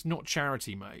altruism. It's not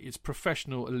charity, mate. It's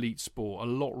professional elite sport. A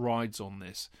lot rides on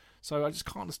this. So I just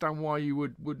can't understand why you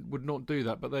would not do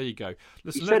that. But there you go.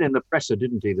 Listen, He said in the presser,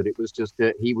 didn't he, that it was just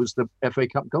he was the FA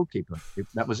Cup goalkeeper.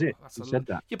 That was it. He said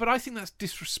that. Yeah, but I think that's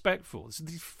disrespectful.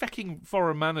 These fucking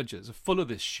foreign managers are full of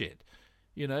this shit.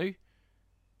 You know,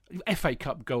 FA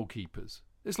Cup goalkeepers.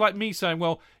 It's like me saying,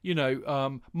 well, you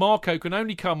know, Marco can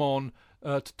only come on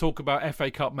to talk about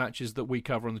FA Cup matches that we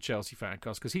cover on the Chelsea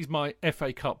Fancast because he's my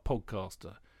FA Cup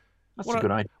podcaster. That's a good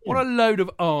idea. What a load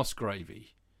of arse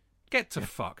gravy. Get to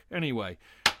fuck. Anyway,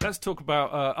 let's talk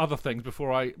about other things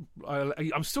before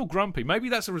I'm still grumpy. Maybe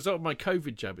that's a result of my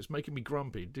COVID jab. It's making me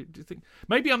grumpy. Do you think?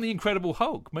 Maybe I'm the Incredible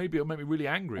Hulk. Maybe it'll make me really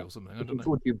angry or something. I don't know.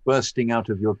 Thought you bursting out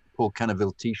of your Paul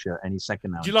Canaville t-shirt any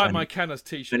second now. Do you like my Canas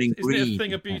t-shirt? Isn't it a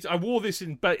thing of beauty? I wore this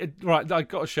in... Right, I've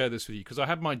got to share this with you because I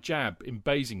had my jab in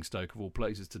Basingstoke, of all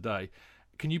places, today.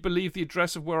 Can you believe the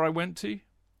address of where I went to?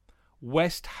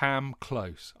 West Ham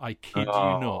Close. I kid you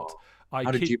not. How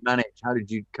did you manage? How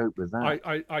did you cope with that?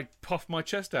 I puffed my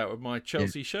chest out with my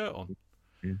Chelsea shirt on.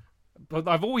 Yeah. But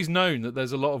I've always known that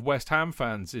there's a lot of West Ham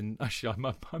fans in. Actually,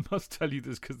 I must tell you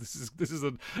this because this is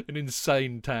an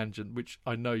insane tangent, which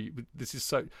I know this is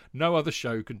so. No other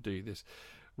show can do this.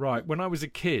 Right, when I was a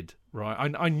kid,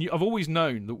 right, I've always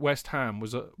known that West Ham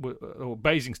or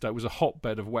Basingstoke was a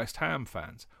hotbed of West Ham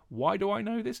fans. Why do I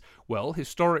know this? Well,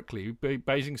 historically,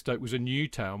 Basingstoke was a new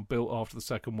town built after the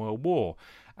Second World War,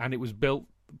 and it was built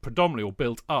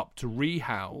up to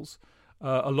rehouse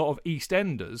a lot of East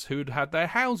Enders who had had their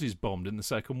houses bombed in the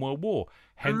Second World War.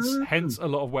 Hence a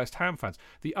lot of West Ham fans.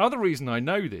 The other reason I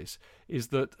know this is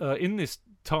that in this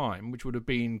time, which would have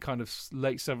been kind of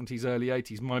late 70s, early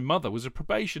 80s, my mother was a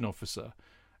probation officer.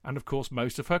 And, of course,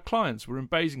 most of her clients were in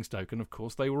Basingstoke. And, of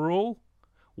course, they were all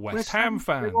West Ham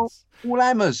fans. All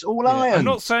Hammers, all Irons. I'm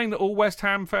not saying that all West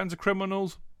Ham fans are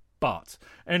criminals, but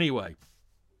anyway...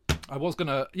 I was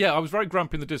very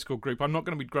grumpy in the Discord group. I'm not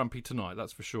going to be grumpy tonight,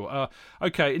 that's for sure.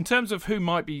 Okay, in terms of who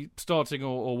might be starting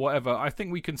or whatever, I think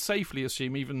we can safely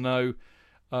assume, even though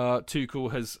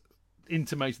Tuchel has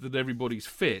intimated that everybody's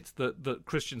fit, that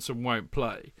Christensen won't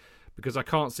play, because I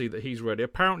can't see that he's ready.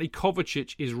 Apparently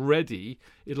Kovacic is ready.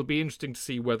 It'll be interesting to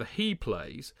see whether he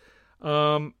plays.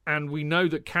 And we know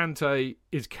that Kante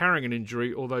is carrying an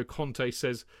injury, although Conte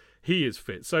says he is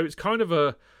fit. So it's kind of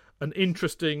an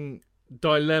interesting...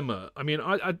 dilemma. I mean,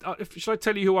 should I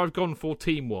tell you who I've gone for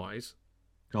team-wise?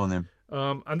 Go on then.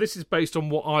 And this is based on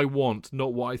what I want,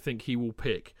 not what I think he will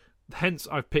pick. Hence,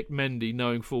 I've picked Mendy,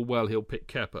 knowing full well he'll pick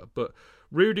Kepa. But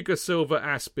Rudiger, Silva,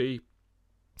 Aspie,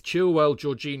 Chilwell,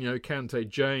 Jorginho, Kante,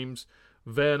 James,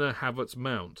 Werner, Havertz,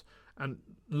 Mount. And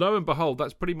lo and behold,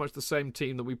 that's pretty much the same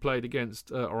team that we played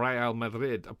against Real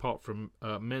Madrid, apart from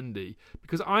Mendy.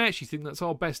 Because I actually think that's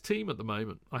our best team at the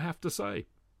moment, I have to say.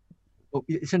 Well,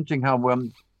 it's interesting how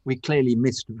we clearly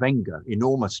missed Wenger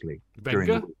enormously.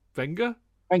 Wenger?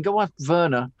 What?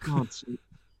 Werner. God.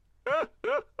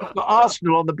 I've got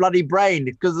Arsenal on the bloody brain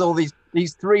because of all these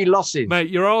three losses. Mate,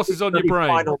 your arse is on your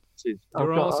brain.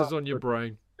 Your arse is on your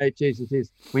brain. It is.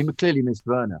 We clearly missed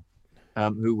Werner,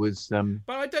 who was...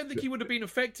 But I don't think he would have been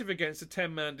effective against a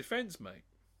 10-man defence, mate.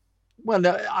 Well,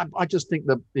 no, I just think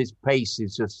that his pace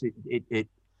is just...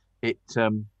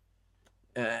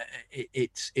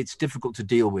 It's difficult to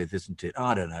deal with, isn't it?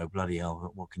 I don't know, bloody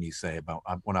hell. What can you say about?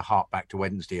 I want to hark back to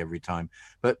Wednesday every time,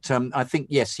 but I think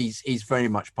yes, he's very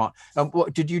much part.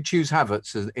 What did you choose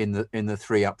Havertz in the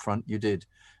three up front? You did,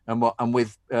 and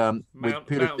with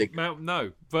Pulisic?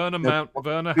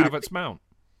 Werner, Havertz, Mount.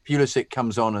 Pulisic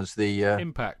comes on as the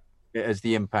impact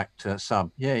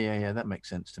sub. Yeah. That makes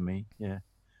sense to me. Yeah.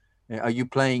 Are you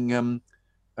playing?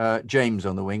 James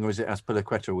on the wing, or is it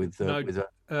Azpilicueta with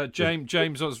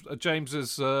James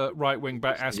is right wing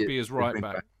back, Aspie is right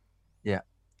back. Yeah,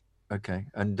 okay.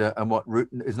 And what?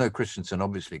 There's no Christensen,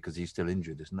 obviously, because he's still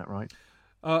injured, isn't that right?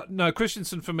 No,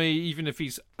 Christensen for me, even if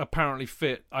he's apparently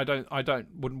fit,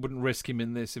 wouldn't risk him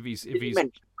in this if he's.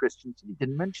 Mention Christensen. He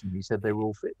didn't mention him. He said they were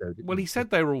all fit though. He said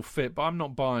they were all fit, but I'm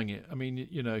not buying it. I mean,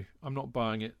 I'm not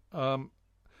buying it.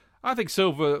 I think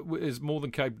Silva is more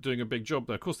than capable of doing a big job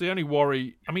there. Of course, the only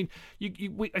worry... I mean,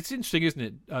 it's interesting, isn't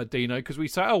it, Dino? Because we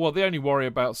say, the only worry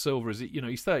about Silva is that,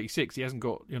 he's 36, he hasn't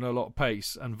got, a lot of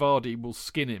pace, and Vardy will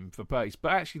skin him for pace.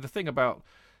 But actually, the thing about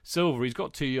Silva, he's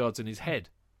got 2 yards in his head.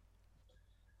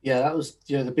 Yeah, that was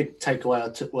the big takeaway I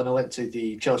took when I went to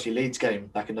the Chelsea-Leeds game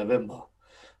back in November.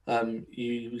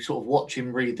 You sort of watch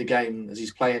him read the game as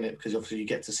he's playing it, because obviously you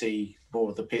get to see more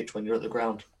of the pitch when you're at the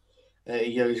ground.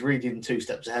 He's reading 2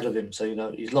 steps ahead of him,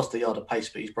 so he's lost a yard of pace,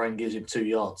 but his brain gives him 2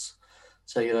 yards.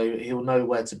 So he'll know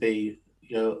where to be,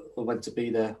 when to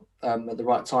be there at the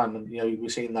right time, and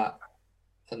we've seen that,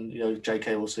 and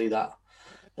JK will see that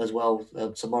as well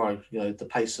tomorrow. You know, the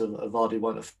pace of Vardy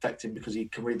won't affect him because he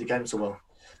can read the game so well.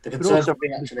 The But concern also, for me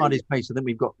despite actually, his pace, I think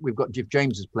we've got if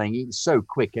James is playing. He's so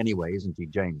quick anyway, isn't he,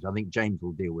 James? I think James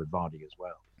will deal with Vardy as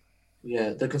well.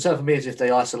 yeah, the concern for me is if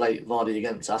they isolate Vardy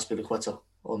against Azpilicueta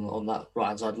on that right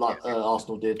hand side, like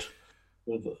Arsenal did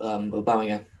with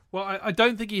Aubameyang. Well, I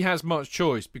don't think he has much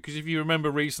choice because if you remember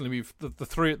recently, the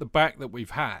three at the back that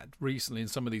we've had recently in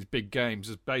some of these big games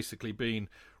has basically been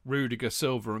Rudiger,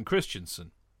 Silva, and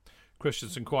Christensen.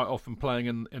 Christensen quite often playing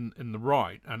in the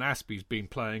right, and Aspie's been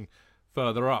playing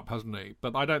further up, hasn't he?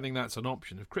 But I don't think that's an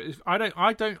option.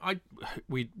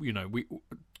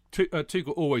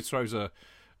 Tuchel always throws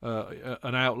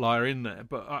an outlier in there,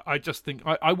 but I just think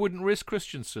I wouldn't risk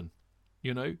Christensen.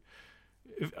 You know.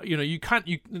 You can't.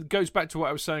 It goes back to what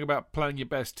I was saying about playing your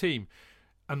best team,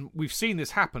 and we've seen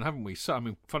this happen, haven't we? So, I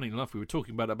mean, funny enough, we were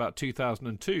talking about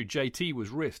 2002. JT was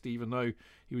risked, even though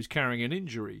he was carrying an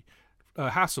injury.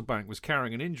 Hasselbank was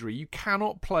carrying an injury. You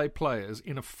cannot play players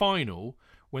in a final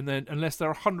unless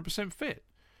they're 100% fit.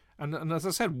 And as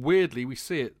I said, weirdly, we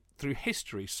see it through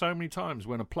history so many times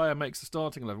when a player makes the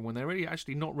starting 11 when they're really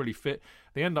actually not really fit.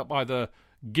 They end up either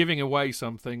giving away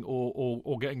something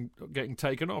or getting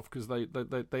taken off because they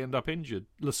end up injured.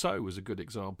 Lasso was a good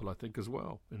example, I think, as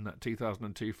well in that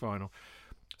 2002 final.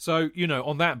 So,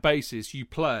 on that basis, you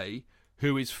play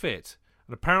who is fit.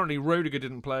 And apparently Rudiger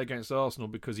didn't play against Arsenal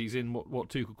because he's in what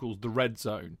Tuchel calls the red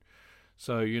zone.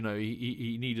 So,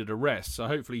 he needed a rest. So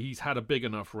hopefully he's had a big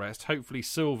enough rest. Hopefully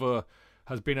Silva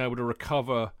has been able to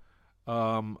recover.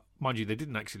 Mind you, they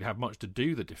didn't actually have much to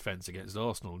do the defence against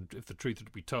Arsenal, if the truth is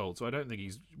to be told. So I don't think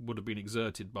he would have been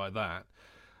exerted by that.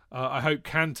 I hope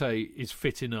Kante is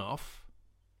fit enough.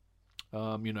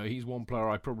 He's one player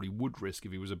I probably would risk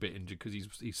if he was a bit injured because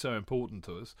he's so important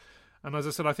to us. And as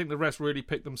I said, I think the rest really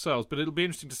pick themselves. But it'll be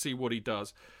interesting to see what he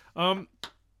does.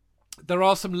 There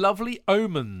are some lovely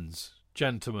omens,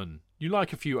 gentlemen. You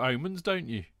like a few omens, don't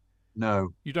you?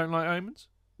 No. You don't like omens?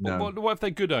 No. What if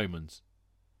they're good omens?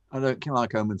 I don't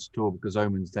like omens at all because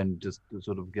omens then just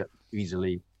sort of get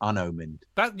easily unomened.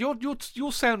 That you're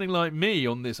sounding like me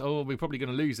on this. Oh, we're probably going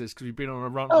to lose this because we've been on a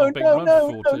run. No.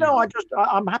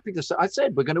 I'm happy to say. I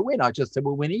said we're going to win. I just said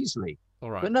we'll win easily.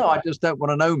 All right. But no, I just don't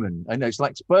want an omen. I know it's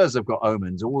like Spurs have got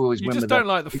omens. Always you win just with don't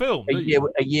like the film.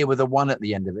 A year with a one at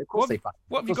the end of it. Of course they.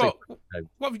 What have you got? What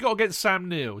have you got against Sam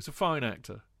Neill? He's a fine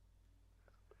actor.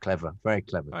 Clever, very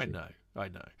clever. I know.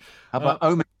 How about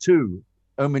Omen 2?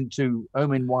 Omen 2,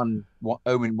 Omen 1,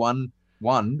 Omen 1,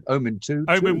 Omen 2,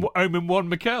 Omen 1,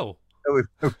 Mikel.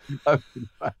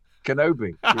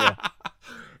 Kenobi. Yeah.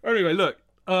 Anyway, look,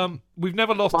 we've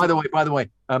never lost. By the way,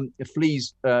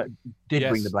 Fleas did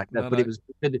bring the Black Death, but it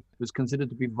was considered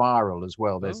to be viral as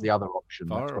well. There's the other option.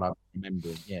 Viral. That's what I'm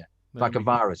remembering. Yeah, like a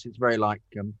virus. It's very like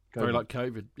COVID. Very like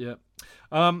COVID. Yeah.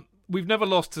 We've never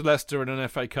lost to Leicester in an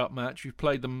FA Cup match. We've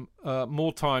played them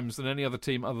more times than any other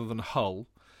team other than Hull.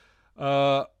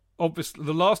 Obviously,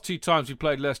 the last two times we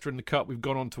played Leicester in the Cup, we've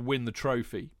gone on to win the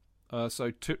trophy. So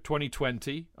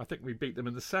 2020, I think we beat them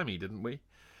in the semi, didn't we?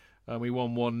 We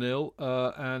won 1-0.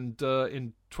 And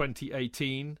in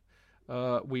 2018,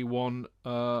 we won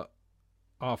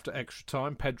after extra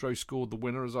time. Pedro scored the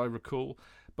winner, as I recall.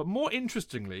 But more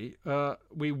interestingly,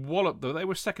 we walloped them. They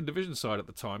were second division side at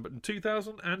the time. But in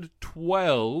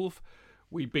 2012,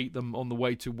 we beat them on the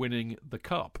way to winning the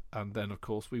Cup. And then, of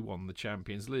course, we won the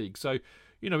Champions League. So,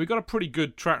 we've got a pretty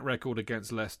good track record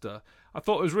against Leicester. I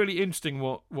thought it was really interesting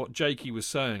what Jakey was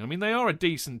saying. I mean, they are a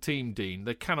decent team, Dean.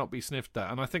 They cannot be sniffed at.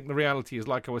 And I think the reality is,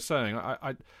 like I was saying,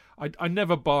 I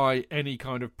never buy any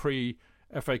kind of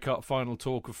pre-FA Cup final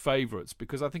talk of favourites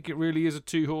because I think it really is a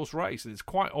two-horse race. And it's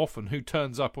quite often who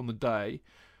turns up on the day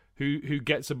who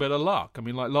gets a bit of luck. I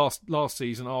mean, like last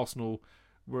season, Arsenal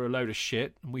were a load of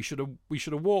shit, and we should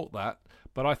have walked that.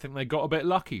 But I think they got a bit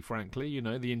lucky, frankly.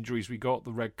 The injuries we got,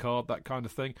 the red card, that kind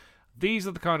of thing. These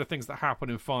are the kind of things that happen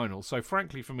in finals. So,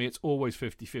 frankly, for me, it's always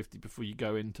 50-50 before you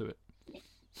go into it.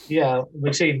 Yeah,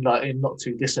 we've seen in not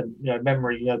too distant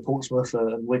memory, Portsmouth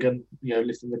and Wigan,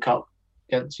 lifting the cup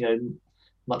against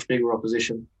much bigger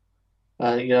opposition.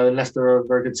 Leicester are a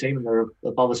very good team and they're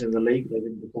above us in the league. They've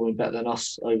been performing better than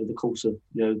us over the course of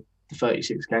the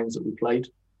 36 games that we played.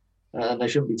 And they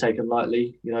shouldn't be taken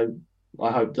lightly. I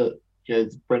hope that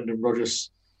Brendan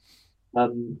Rodgers'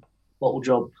 bottle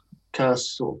job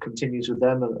curse sort of continues with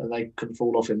them and they can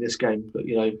fall off in this game. But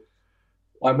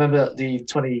I remember the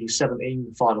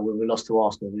 2017 final when we lost to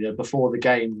Arsenal. Before the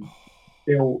game,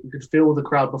 you could feel the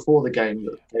crowd before the game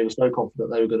that they were so confident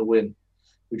they were going to win.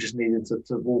 We just needed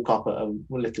to walk up and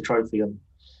lift the trophy. And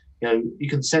you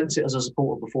can sense it as a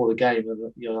supporter before the game,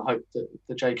 and I hope that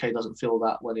the JK doesn't feel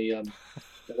that when he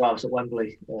arrives at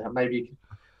Wembley. Maybe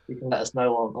you can let us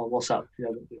know on WhatsApp,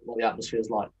 what the atmosphere is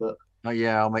like. But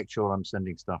I'll make sure I'm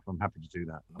sending stuff. I'm happy to do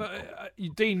that. But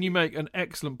Dean, you make an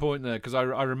excellent point there, because I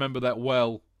remember that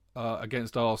well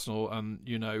against Arsenal, and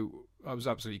I was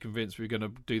absolutely convinced we were going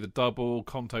to do the double.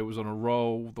 Conte was on a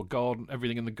roll. The garden,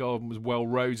 everything in the garden was well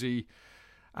rosy.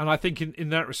 And I think in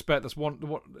that respect, that's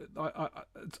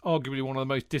it's arguably one of the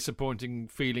most disappointing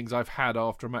feelings I've had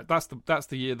after a match. That's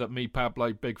the year that me,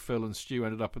 Pablo, Big Phil, and Stu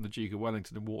ended up in the Duke of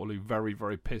Wellington in Waterloo, very,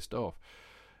 very pissed off,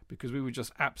 because we were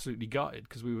just absolutely gutted,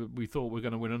 because we thought we were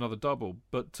going to win another double.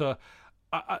 But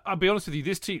I'll be honest with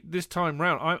you, this time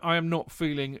round, I am not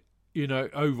feeling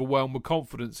overwhelmed with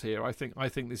confidence here. I think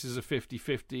this is a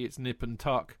 50-50. It's nip and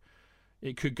tuck.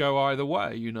 It could go either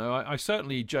way. I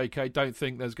certainly, JK, don't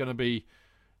think there's going to be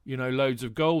loads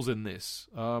of goals in this.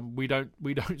 We don't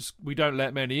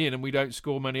let many in, and we don't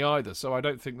score many either. So I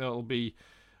don't think that'll be,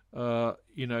 I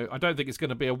don't think it's going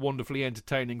to be a wonderfully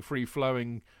entertaining,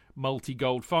 free-flowing,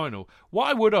 multi-goal final. What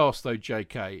I would ask though,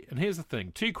 JK, and here's the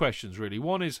thing: 2 questions really.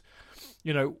 One is,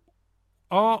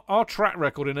 our track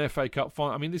record in FA Cup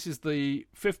final. I mean, this is the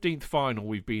 15th final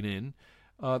we've been in,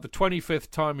 the 25th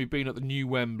time we've been at the new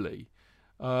Wembley.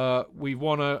 We've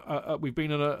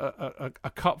been in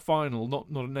a cup final,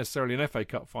 not necessarily an FA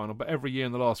Cup final, but every year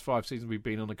in the last 5 seasons we've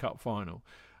been on a cup final.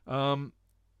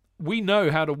 We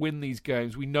know how to win these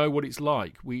games. We know what it's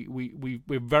like.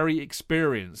 We're very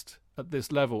experienced at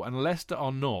this level, and Leicester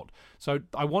are not. So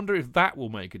I wonder if that will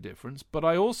make a difference. But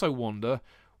I also wonder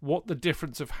what the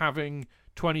difference of having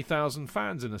 20,000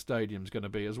 fans in a stadium is going to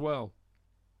be as well.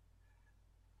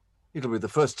 It'll be the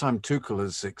first time Tuchel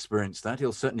has experienced that.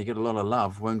 He'll certainly get a lot of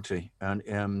love, won't he?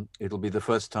 And it'll be the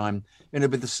first time. It'll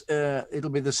be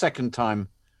the second time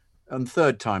and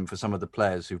third time for some of the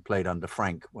players who played under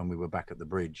Frank when we were back at the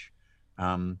Bridge,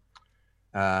 and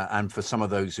for some of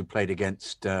those who played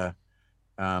against.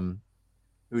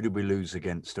 Who did we lose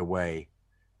against away?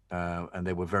 And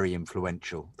they were very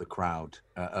influential, the crowd,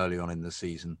 early on in the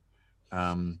season.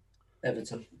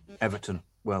 Everton.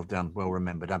 Well done, well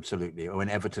remembered, absolutely. When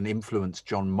Everton influenced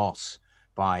John Moss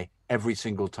by every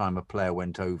single time a player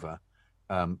went over,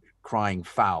 crying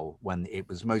foul, when it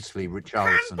was mostly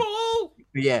Richarlison. Handball!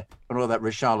 Yeah, and all that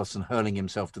Richarlison hurling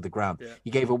himself to the ground. Yeah.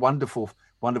 He gave a wonderful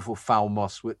foul,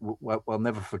 Moss, I'll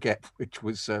never forget, which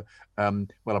was, I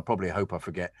probably hope I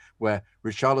forget, where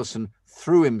Richarlison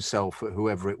threw himself at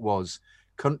whoever it was,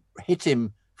 hit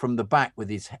him from the back with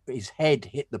his head,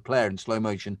 hit the player in slow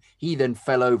motion. He then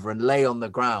fell over and lay on the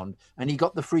ground, and he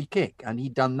got the free kick, and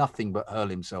he'd done nothing but hurl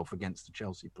himself against the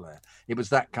Chelsea player. It was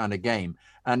that kind of game.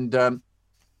 And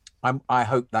I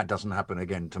hope that doesn't happen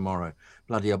again tomorrow.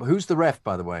 Bloody hell. But who's the ref,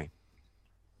 by the way?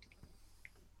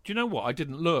 Do you know what? I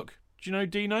didn't look. Do you know,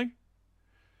 Dino?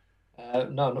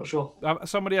 No, I'm not sure.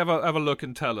 Somebody have a look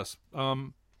and tell us.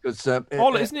 Isn't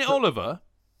it Oliver?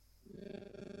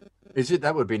 Is it?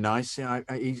 That would be nice. Yeah,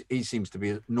 he seems to be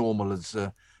as normal as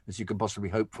you could possibly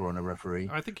hope for on a referee.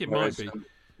 I think it might be. At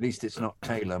least it's not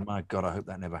Taylor. My God, I hope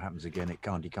that never happens again. He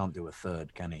can't do a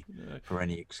third, can he? No. For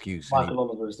any excuse. Michael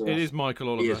Oliver is the ref. It is Michael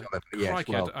Oliver. He is Oliver. Yes,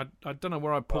 Crikey, I don't know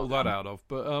where I pulled that out of.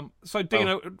 But so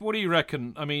Dino, what do you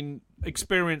reckon? I mean,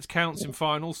 experience counts in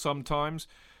finals sometimes.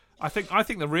 I think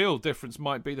the real difference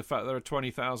might be the fact there are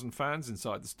 20,000 fans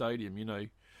inside the stadium.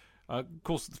 Of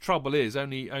course, the trouble is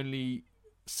only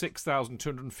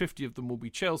 6,250 of them will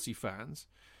be Chelsea fans.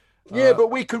 Yeah, but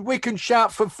we can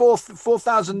shout for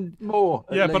 4,000 more.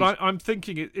 Yeah, but I'm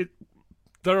thinking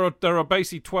there are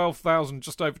basically 12,000,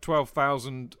 just over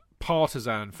 12,000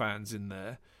 partisan fans in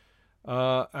there,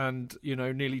 and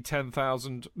nearly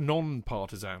 10,000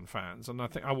 non-partisan fans. And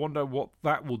I wonder what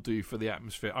that will do for the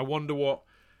atmosphere. I wonder what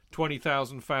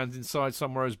 20,000 fans inside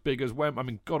somewhere as big as Wembley. I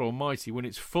mean, God Almighty, when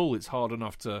it's full, it's hard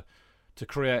enough to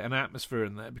create an atmosphere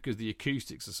in there because the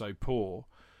acoustics are so poor.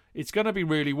 It's going to be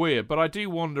really weird, but I do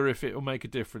wonder if it will make a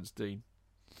difference, Dean.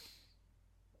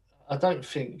 I don't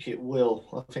think it will.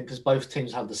 I think because both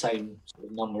teams have the same sort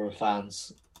of number of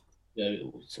fans,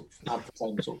 sort of have the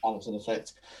same sort of balancing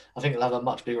effect. I think it'll have a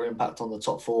much bigger impact on the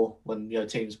top four when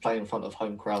teams play in front of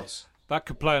home crowds. That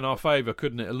could play in our favour,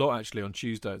 couldn't it? A lot actually on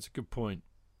Tuesday. It's a good point.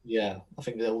 Yeah, I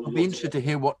think they'll. I'll be interested to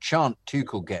hear what chant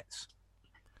Tuchel gets.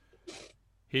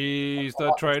 He's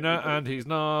the trainer and he's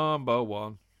number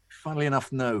one. Funnily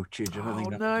enough, no, Chidge. I don't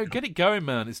think no, get it going,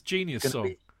 man. It's a genius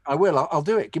song. I will. I'll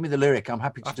do it. Give me the lyric. I'm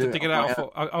happy to do it. Dig it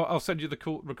out. I'll send you the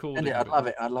recording. I'd love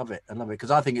it.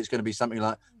 Because I think it's going to be something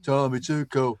like Tommy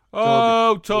Tuchel.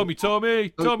 Oh, Tommy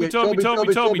Tuchel.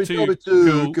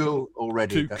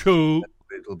 Already. Too cool.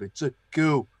 It'll be too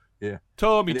cool. Yeah.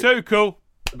 Tommy Tuchel.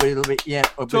 But it'll be, yeah.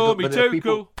 Tommy Tuchel.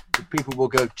 Tuchel. People will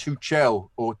go Tuchel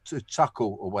or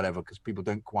Tuchel or whatever because people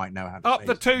don't quite know how to Up say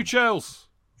the it. Tuchels.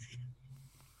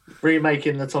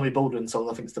 Remaking the Tommy Baldwin song,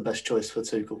 I think, is the best choice for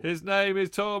Tuchel. His name is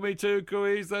Tommy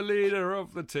Tuchel. He's the leader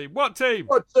of the team. What team?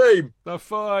 What team? The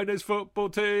finest football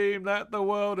team that the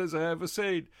world has ever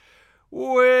seen. I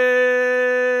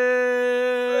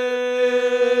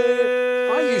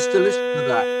used to listen to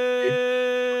that.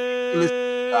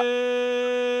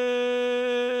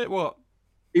 What?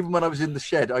 Even when I was in the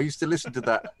shed, I used to listen to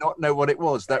that, not know what it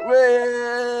was. That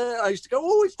I used to go,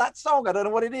 oh, it's that song. I don't know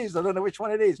what it is. I don't know which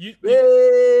one it is.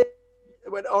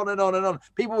 It went on and on and on.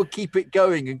 People would keep it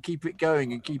going and keep it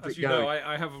going and keep As it you going. know,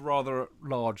 I have a rather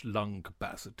large lung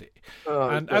capacity, Oh,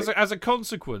 and great. as a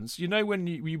consequence, you know, when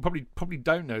you probably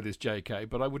don't know this, JK,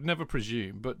 but I would never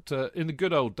presume. But in the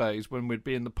good old days when we'd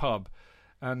be in the pub,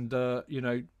 and you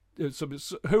know,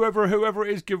 whoever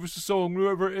it is, give us a song.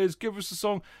 Whoever it is, give us a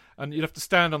song, and you'd have to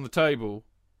stand on the table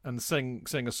and sing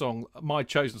a song. My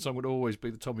chosen song would always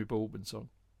be the Tommy Baldwin song.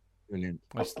 Brilliant.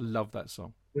 I just love that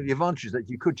song. Well, the advantage is that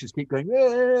you could just keep going.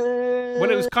 Well,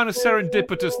 it was kind of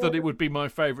serendipitous that it would be my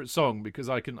favourite song because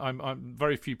I'm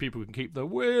very few people who can keep the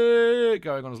 "wee"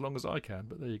 going on as long as I can.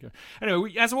 But there you go.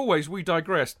 Anyway, as always, we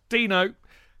digress. Dino,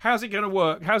 how's it going to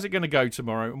work? How's it going to go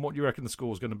tomorrow? And what do you reckon the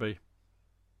score's going to be?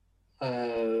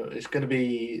 It's going to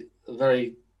be a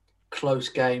very close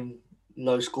game,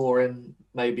 low scoring,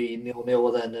 maybe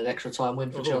 0-0 and then an extra time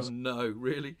win for Chelsea. No,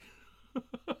 really?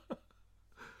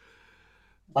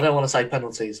 I don't want to say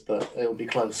penalties, but it'll be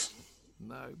close.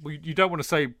 No, you don't want to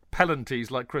say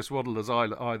penalties like Chris Waddle has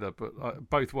either, but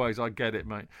both ways I get it,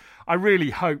 mate. I really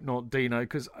hope not, Dino,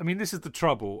 because, I mean, this is the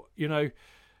trouble. You know,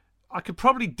 I could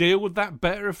probably deal with that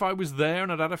better if I was there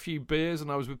and I'd had a few beers and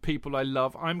I was with people I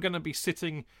love. I'm going to be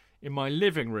sitting in my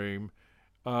living room.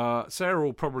 Sarah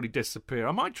will probably disappear.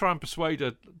 I might try and persuade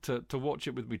her to watch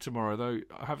it with me tomorrow, though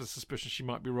I have a suspicion she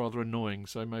might be rather annoying,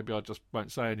 so maybe I just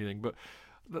won't say anything. But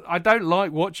I don't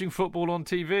like watching football on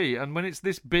TV, and when it's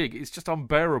this big, it's just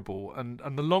unbearable. And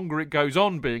the longer it goes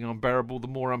on being unbearable, the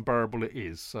more unbearable it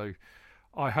is. So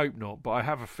I hope not, but I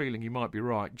have a feeling you might be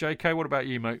right. JK, what about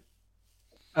you, mate?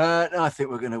 No, I think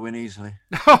we're going to win easily.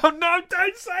 Oh, no,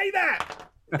 don't say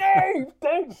that! No,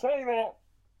 don't say that!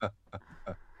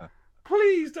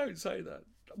 Please don't say that.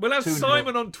 We'll have 2-0.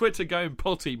 Simon on Twitter going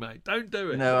potty, mate. Don't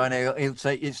do it. No, I know. He'll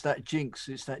say, it's that jinx.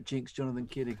 It's that jinx, Jonathan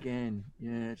Kidd again.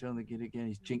 Yeah, Jonathan Kidd again.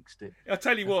 He's jinxed it. I'll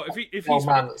tell you what, if The he's... old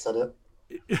man that said it.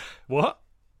 What?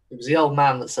 It was the old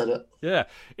man that said it. Yeah,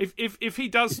 if he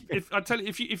does, if I tell you,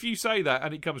 if you say that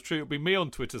and it comes true, it'll be me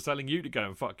on Twitter telling you to go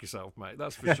and fuck yourself, mate.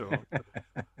 That's for sure.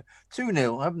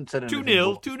 2-0. I haven't said anything.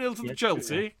 2-0 to the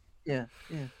Chelsea. Yeah.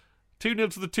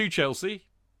 2-0 to the two Chelsea.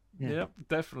 Yeah,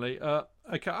 definitely.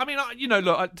 Okay, I mean, you know,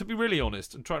 look, to be really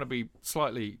honest and trying to be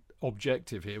slightly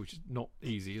objective here, which is not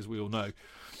easy, as we all know.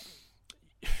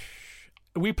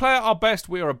 We play at our best,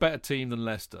 we are a better team than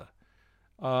Leicester.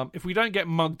 If we don't get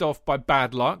mugged off by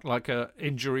bad luck, like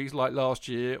injuries like last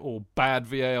year, or bad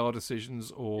VAR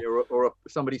decisions, or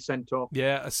somebody sent off.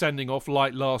 Yeah, a sending off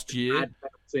like last year. Bad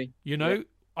penalty. You know,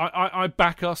 I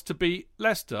back us to beat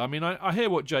Leicester. I mean, I hear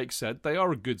what Jake said. They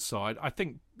are a good side. I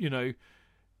think, you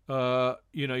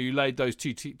laid those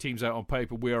two teams out on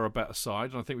paper. We are a better side,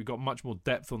 and I think we've got much more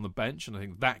depth on the bench, and I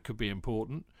think that could be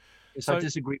important. Yes, I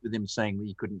disagree with him saying that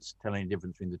you couldn't tell any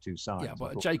difference between the two sides. Yeah,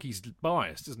 but Jakey's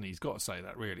biased, isn't he? He's got to say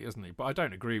that, really, isn't he? But I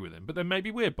don't agree with him. But then maybe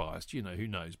we're biased, you know, who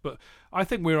knows? But I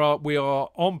think we are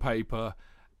on paper,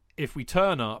 if we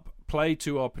turn up, play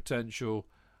to our potential,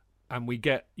 and we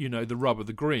get, the rub of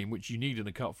the green, which you need in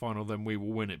a cup final, then we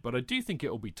will win it. But I do think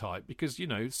it'll be tight because,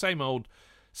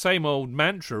 same old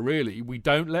mantra, really. We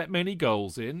don't let many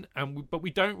goals in, but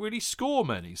we don't really score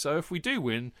many. So if we do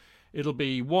win, it'll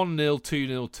be 1-0,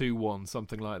 2-0, 2-1,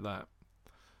 something like that.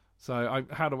 So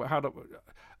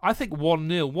I think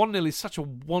 1-0. 1-0 is such a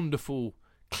wonderful,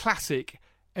 classic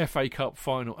FA Cup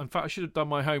final. In fact, I should have done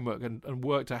my homework and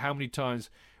worked out how many times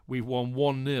we've won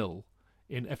 1-0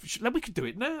 in FA. We could do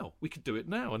it now.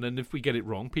 And then if we get it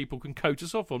wrong, people can coat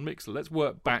us off on Mixer. Let's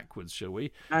work backwards, shall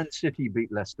we? Man City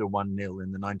beat Leicester 1-0 in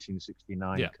the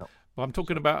 1969 Cup. But I'm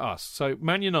talking about us. So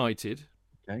Man United.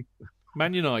 Okay.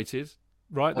 Man United.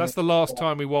 Right, that's the last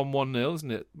time we won 1-0,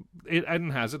 isn't it?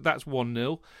 Eden Hazard, that's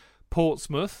 1-0.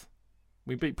 Portsmouth,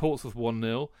 we beat Portsmouth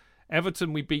 1-0.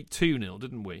 Everton, we beat 2-0,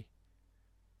 didn't we?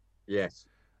 Yes.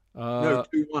 No,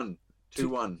 2-1.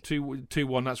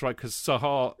 2-1, that's right, because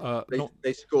Sahar...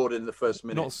 they scored in the first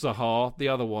minute. Not Sahar, the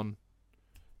other one.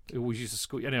 It always used to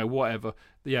score... Anyway, whatever.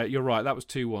 Yeah, you're right, that was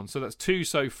 2-1. So that's 2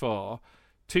 so far.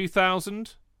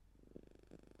 2000?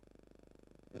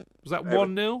 Was that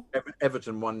 1-0?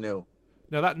 Everton 1-0.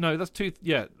 No, that's 2.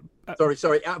 Yeah.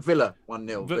 Sorry. At Villa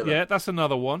 1-0. Villa. Yeah, that's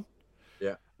another one.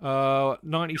 Yeah.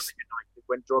 90.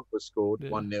 When Drogba scored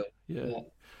 1-0. Yeah.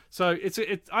 So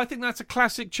I think that's a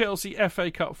classic Chelsea FA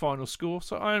Cup final score.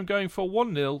 So I am going for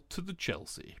 1-0 to the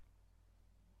Chelsea.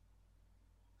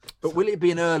 But will it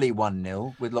be an early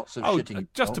 1-0 with lots of shitting?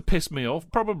 Just to piss me off,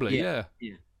 probably. Yeah.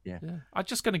 I'm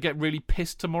just going to get really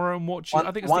pissed tomorrow and watch it.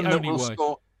 I think it's the only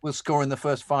way. We'll score in the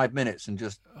first 5 minutes and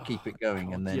just keep it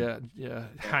going, and then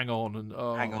hang on and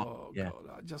hang on. God,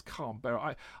 I just can't bear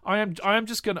it. I am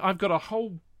just gonna. I've got a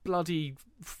whole bloody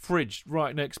fridge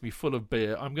right next to me full of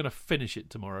beer. I'm going to finish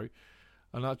it tomorrow,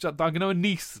 and I'm going to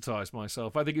anaesthetise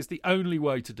myself. I think it's the only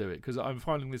way to do it because I'm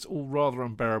finding this all rather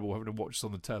unbearable having to watch this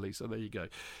on the telly. So there you go.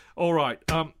 All right,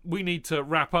 we need to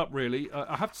wrap up. Really,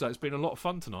 I have to say it's been a lot of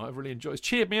fun tonight. I've really enjoyed. It's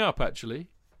cheered me up actually.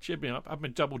 Cheered me up. I've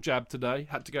been double jabbed today.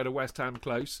 Had to go to West Ham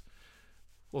close.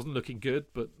 Wasn't looking good,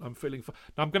 but I'm feeling.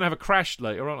 Now I'm going to have a crash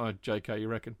later, aren't I, JK? You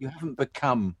reckon? You haven't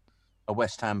become a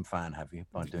West Ham fan, have you?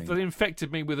 By doing they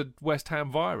infected me with a West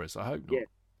Ham virus. I hope not.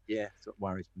 Yeah, that's what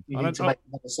worries me. You need to make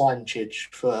another sign,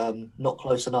 Chidge, for not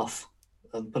close enough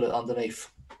and put it underneath.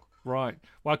 Right.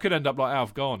 Well, I could end up like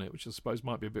Alf Garnett, which I suppose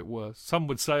might be a bit worse. Some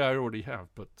would say I already have,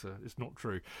 but it's not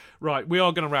true. Right, we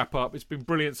are going to wrap up. It's been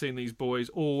brilliant seeing these boys.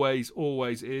 Always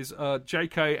is.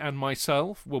 JK and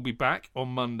myself will be back on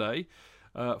Monday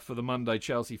for the Monday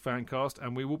Chelsea Fancast,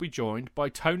 and we will be joined by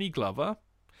Tony Glover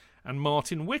and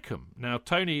Martin Wickham. Now,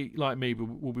 Tony, like me,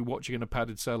 will be watching in a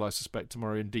padded cell, I suspect,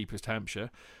 tomorrow in deepest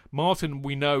Hampshire. Martin,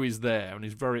 we know, is there and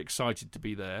is very excited to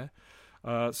be there.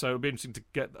 So it'll be interesting to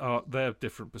get their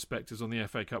different perspectives on the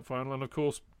FA Cup final. And, of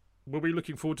course, we'll be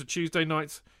looking forward to Tuesday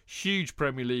night's huge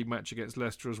Premier League match against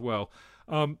Leicester as well.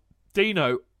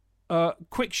 Dino,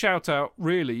 quick shout-out,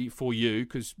 really, for you,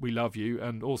 because we love you,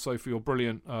 and also for your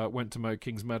brilliant Went to Mow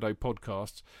Kings Meadow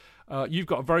podcasts. You've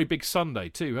got a very big Sunday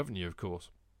too, haven't you, of course?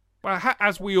 Well,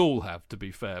 as we all have, to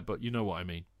be fair, but you know what I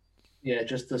mean. Yeah,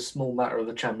 just a small matter of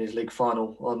the Champions League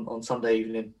final on Sunday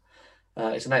evening.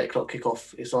 It's an 8 o'clock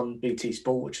kickoff. It's on BT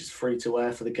Sport, which is free to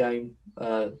air for the game.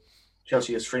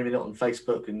 Chelsea are streaming it on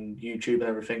Facebook and YouTube and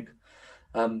everything.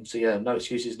 So yeah, no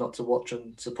excuses not to watch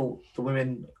and support the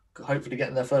women, hopefully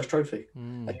getting their first trophy,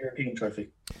 a European trophy.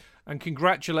 And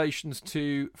congratulations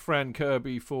to Fran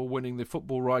Kirby for winning the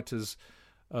Football Writers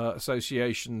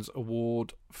Association's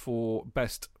award for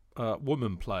Best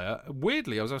Woman Player.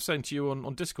 Weirdly, as I was saying to you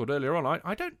on Discord earlier on,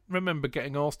 I don't remember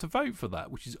getting asked to vote for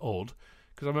that, which is odd,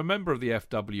 because I'm a member of the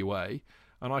FWA,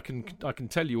 and I can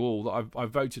tell you all that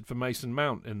I've voted for Mason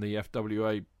Mount in the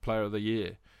FWA Player of the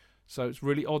Year. So it's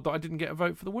really odd that I didn't get a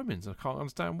vote for the women's. I can't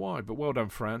understand why, but well done,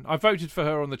 Fran. I voted for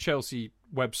her on the Chelsea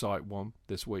website one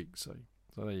this week, so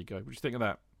there you go. What do you think of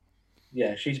that?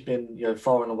 Yeah, she's been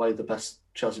far and away the best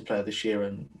Chelsea player this year,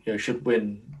 and should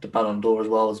win the Ballon d'Or as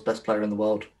well as best player in the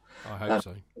world. I hope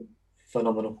so.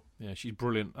 Phenomenal. Yeah, she's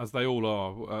brilliant, as they all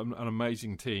are. An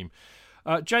amazing team.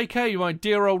 JK, my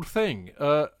dear old thing,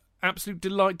 absolute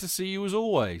delight to see you as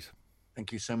always.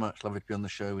 Thank you so much. Lovely to be on the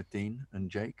show with Dean and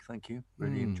Jake. Thank you.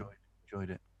 Really enjoyed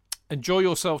it. Enjoy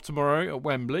yourself tomorrow at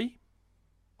Wembley.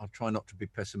 I'll try not to be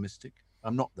pessimistic.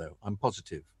 I'm not, though. I'm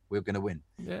positive. We're going to win.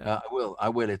 Yeah, I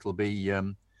will. It'll be.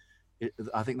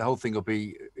 I think the whole thing will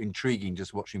be intriguing,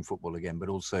 just watching football again, but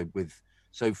also with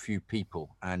so few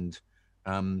people, and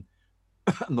I'm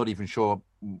not even sure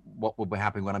what will be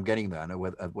happening when I'm getting there. I know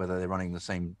whether they're running the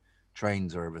same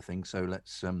trains or everything. So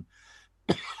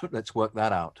let's work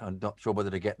that out. I'm not sure whether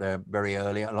to get there very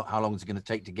early. How long is it going to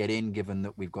take to get in, given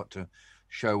that we've got to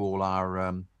show all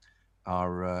our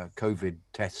COVID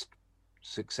test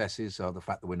successes, or the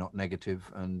fact that we're not negative,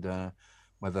 and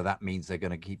whether that means they're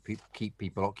going to keep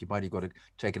people occupied. You've got to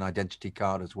take an identity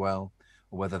card as well,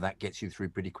 or whether that gets you through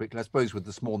pretty quickly. I suppose with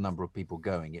the small number of people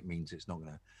going, it means it's not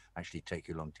going to actually take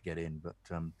you long to get in. But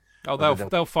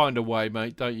they'll find a way,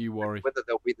 mate. Don't you worry. Whether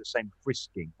there'll be the same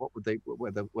frisking,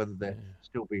 whether they'll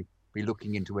still be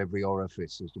looking into every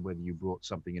orifice as to whether you brought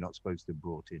something you're not supposed to have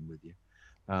brought in with you.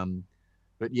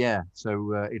 But yeah,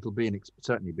 so it'll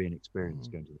certainly be an experience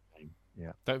going to the game.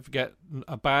 Yeah. Don't forget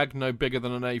a bag no bigger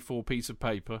than an A4 piece of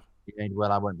paper. Yeah,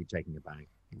 well, I won't be taking a bag.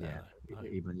 No.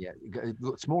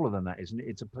 It's smaller than that, isn't it?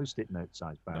 It's a post-it note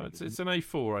size bag. No, it's an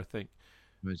A4, I think.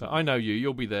 But I know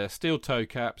you'll be there. Steel toe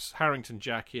caps, Harrington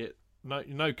jacket,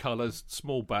 no colours,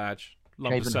 small badge,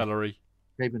 lump of celery,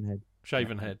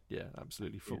 shaven head. Yeah,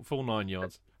 absolutely, full 9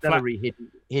 yards. Celery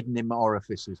hidden in my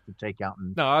orifices to take out.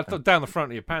 I thought down the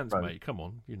front of your pants, mate. Come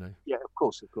on, Yeah, of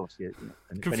course. Yeah.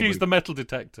 Confuse the metal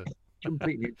detector.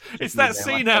 Completely. It's that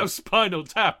scene out of Spinal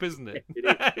Tap, isn't it?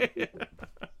 It is.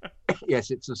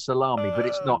 Yes, it's a salami, but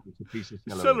it's not. It's a piece of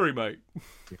celery. Celery, mate.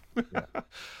 Yeah.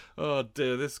 Oh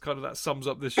dear, that sums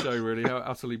up this show really. How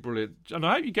utterly brilliant. And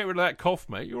I hope you get rid of that cough,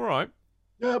 mate. You all right?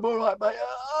 Yeah, I'm all right, mate.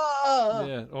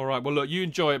 Yeah, all right. Well, look, you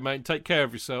enjoy it, mate. Take care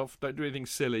of yourself. Don't do anything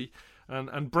silly.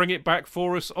 And bring it back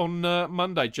for us on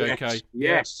Monday, JK.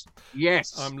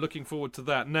 Yes. I'm looking forward to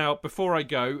that. Now, before I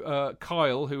go,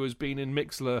 Kyle, who has been in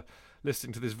Mixlr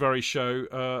listening to this very show,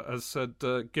 has said,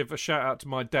 give a shout out to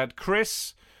my dad,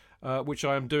 Chris, which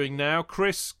I am doing now.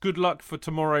 Chris, good luck for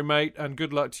tomorrow, mate, and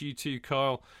good luck to you too,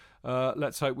 Kyle.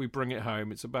 Let's hope we bring it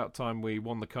home. It's about time we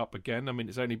won the cup again. I mean,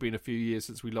 it's only been a few years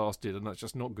since we last did, and that's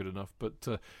just not good enough.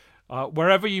 But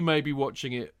wherever you may be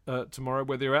watching it tomorrow,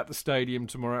 whether you're at the stadium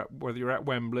tomorrow, whether you're at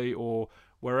Wembley or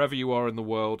wherever you are in the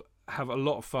world, have a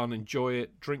lot of fun, enjoy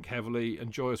it, drink heavily,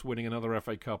 enjoy us winning another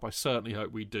FA Cup. I certainly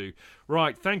hope we do.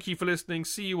 Right, thank you for listening.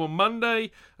 See you on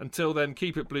Monday. Until then,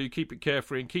 keep it blue, keep it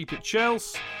carefree, and keep it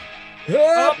Chelsea.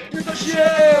 Up the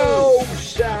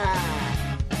Chelsea!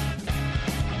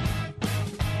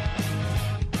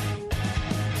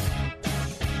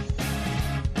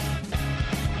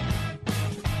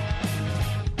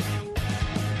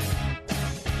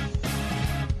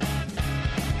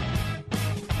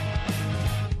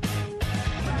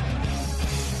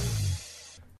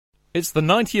 It's the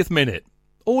 90th minute.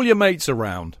 All your mates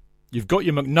around. You've got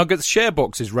your McNuggets share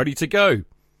boxes ready to go.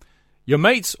 Your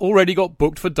mates already got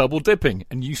booked for double dipping,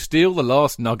 and you steal the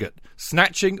last nugget,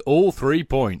 snatching all 3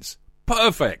 points.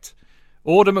 Perfect.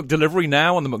 Order McDelivery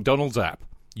now on the McDonald's app.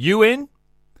 You in?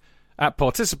 At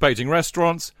participating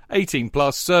restaurants, 18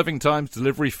 plus, serving times,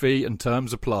 delivery fee and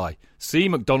terms apply. See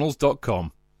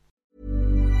mcdonalds.com.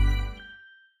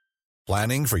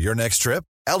 Planning for your next trip?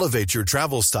 Elevate your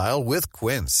travel style with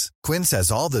Quince. Quince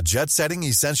has all the jet-setting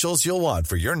essentials you'll want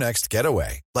for your next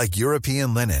getaway, like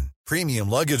European linen, premium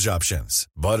luggage options,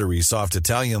 buttery soft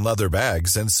Italian leather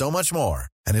bags, and so much more.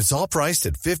 And it's all priced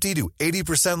at 50 to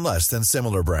 80% less than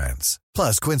similar brands.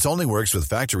 Plus, Quince only works with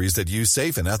factories that use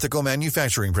safe and ethical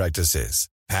manufacturing practices.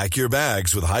 Pack your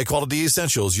bags with high-quality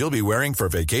essentials you'll be wearing for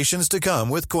vacations to come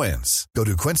with Quince. Go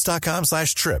to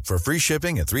quince.com/trip for free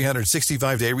shipping and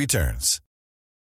 365-day returns.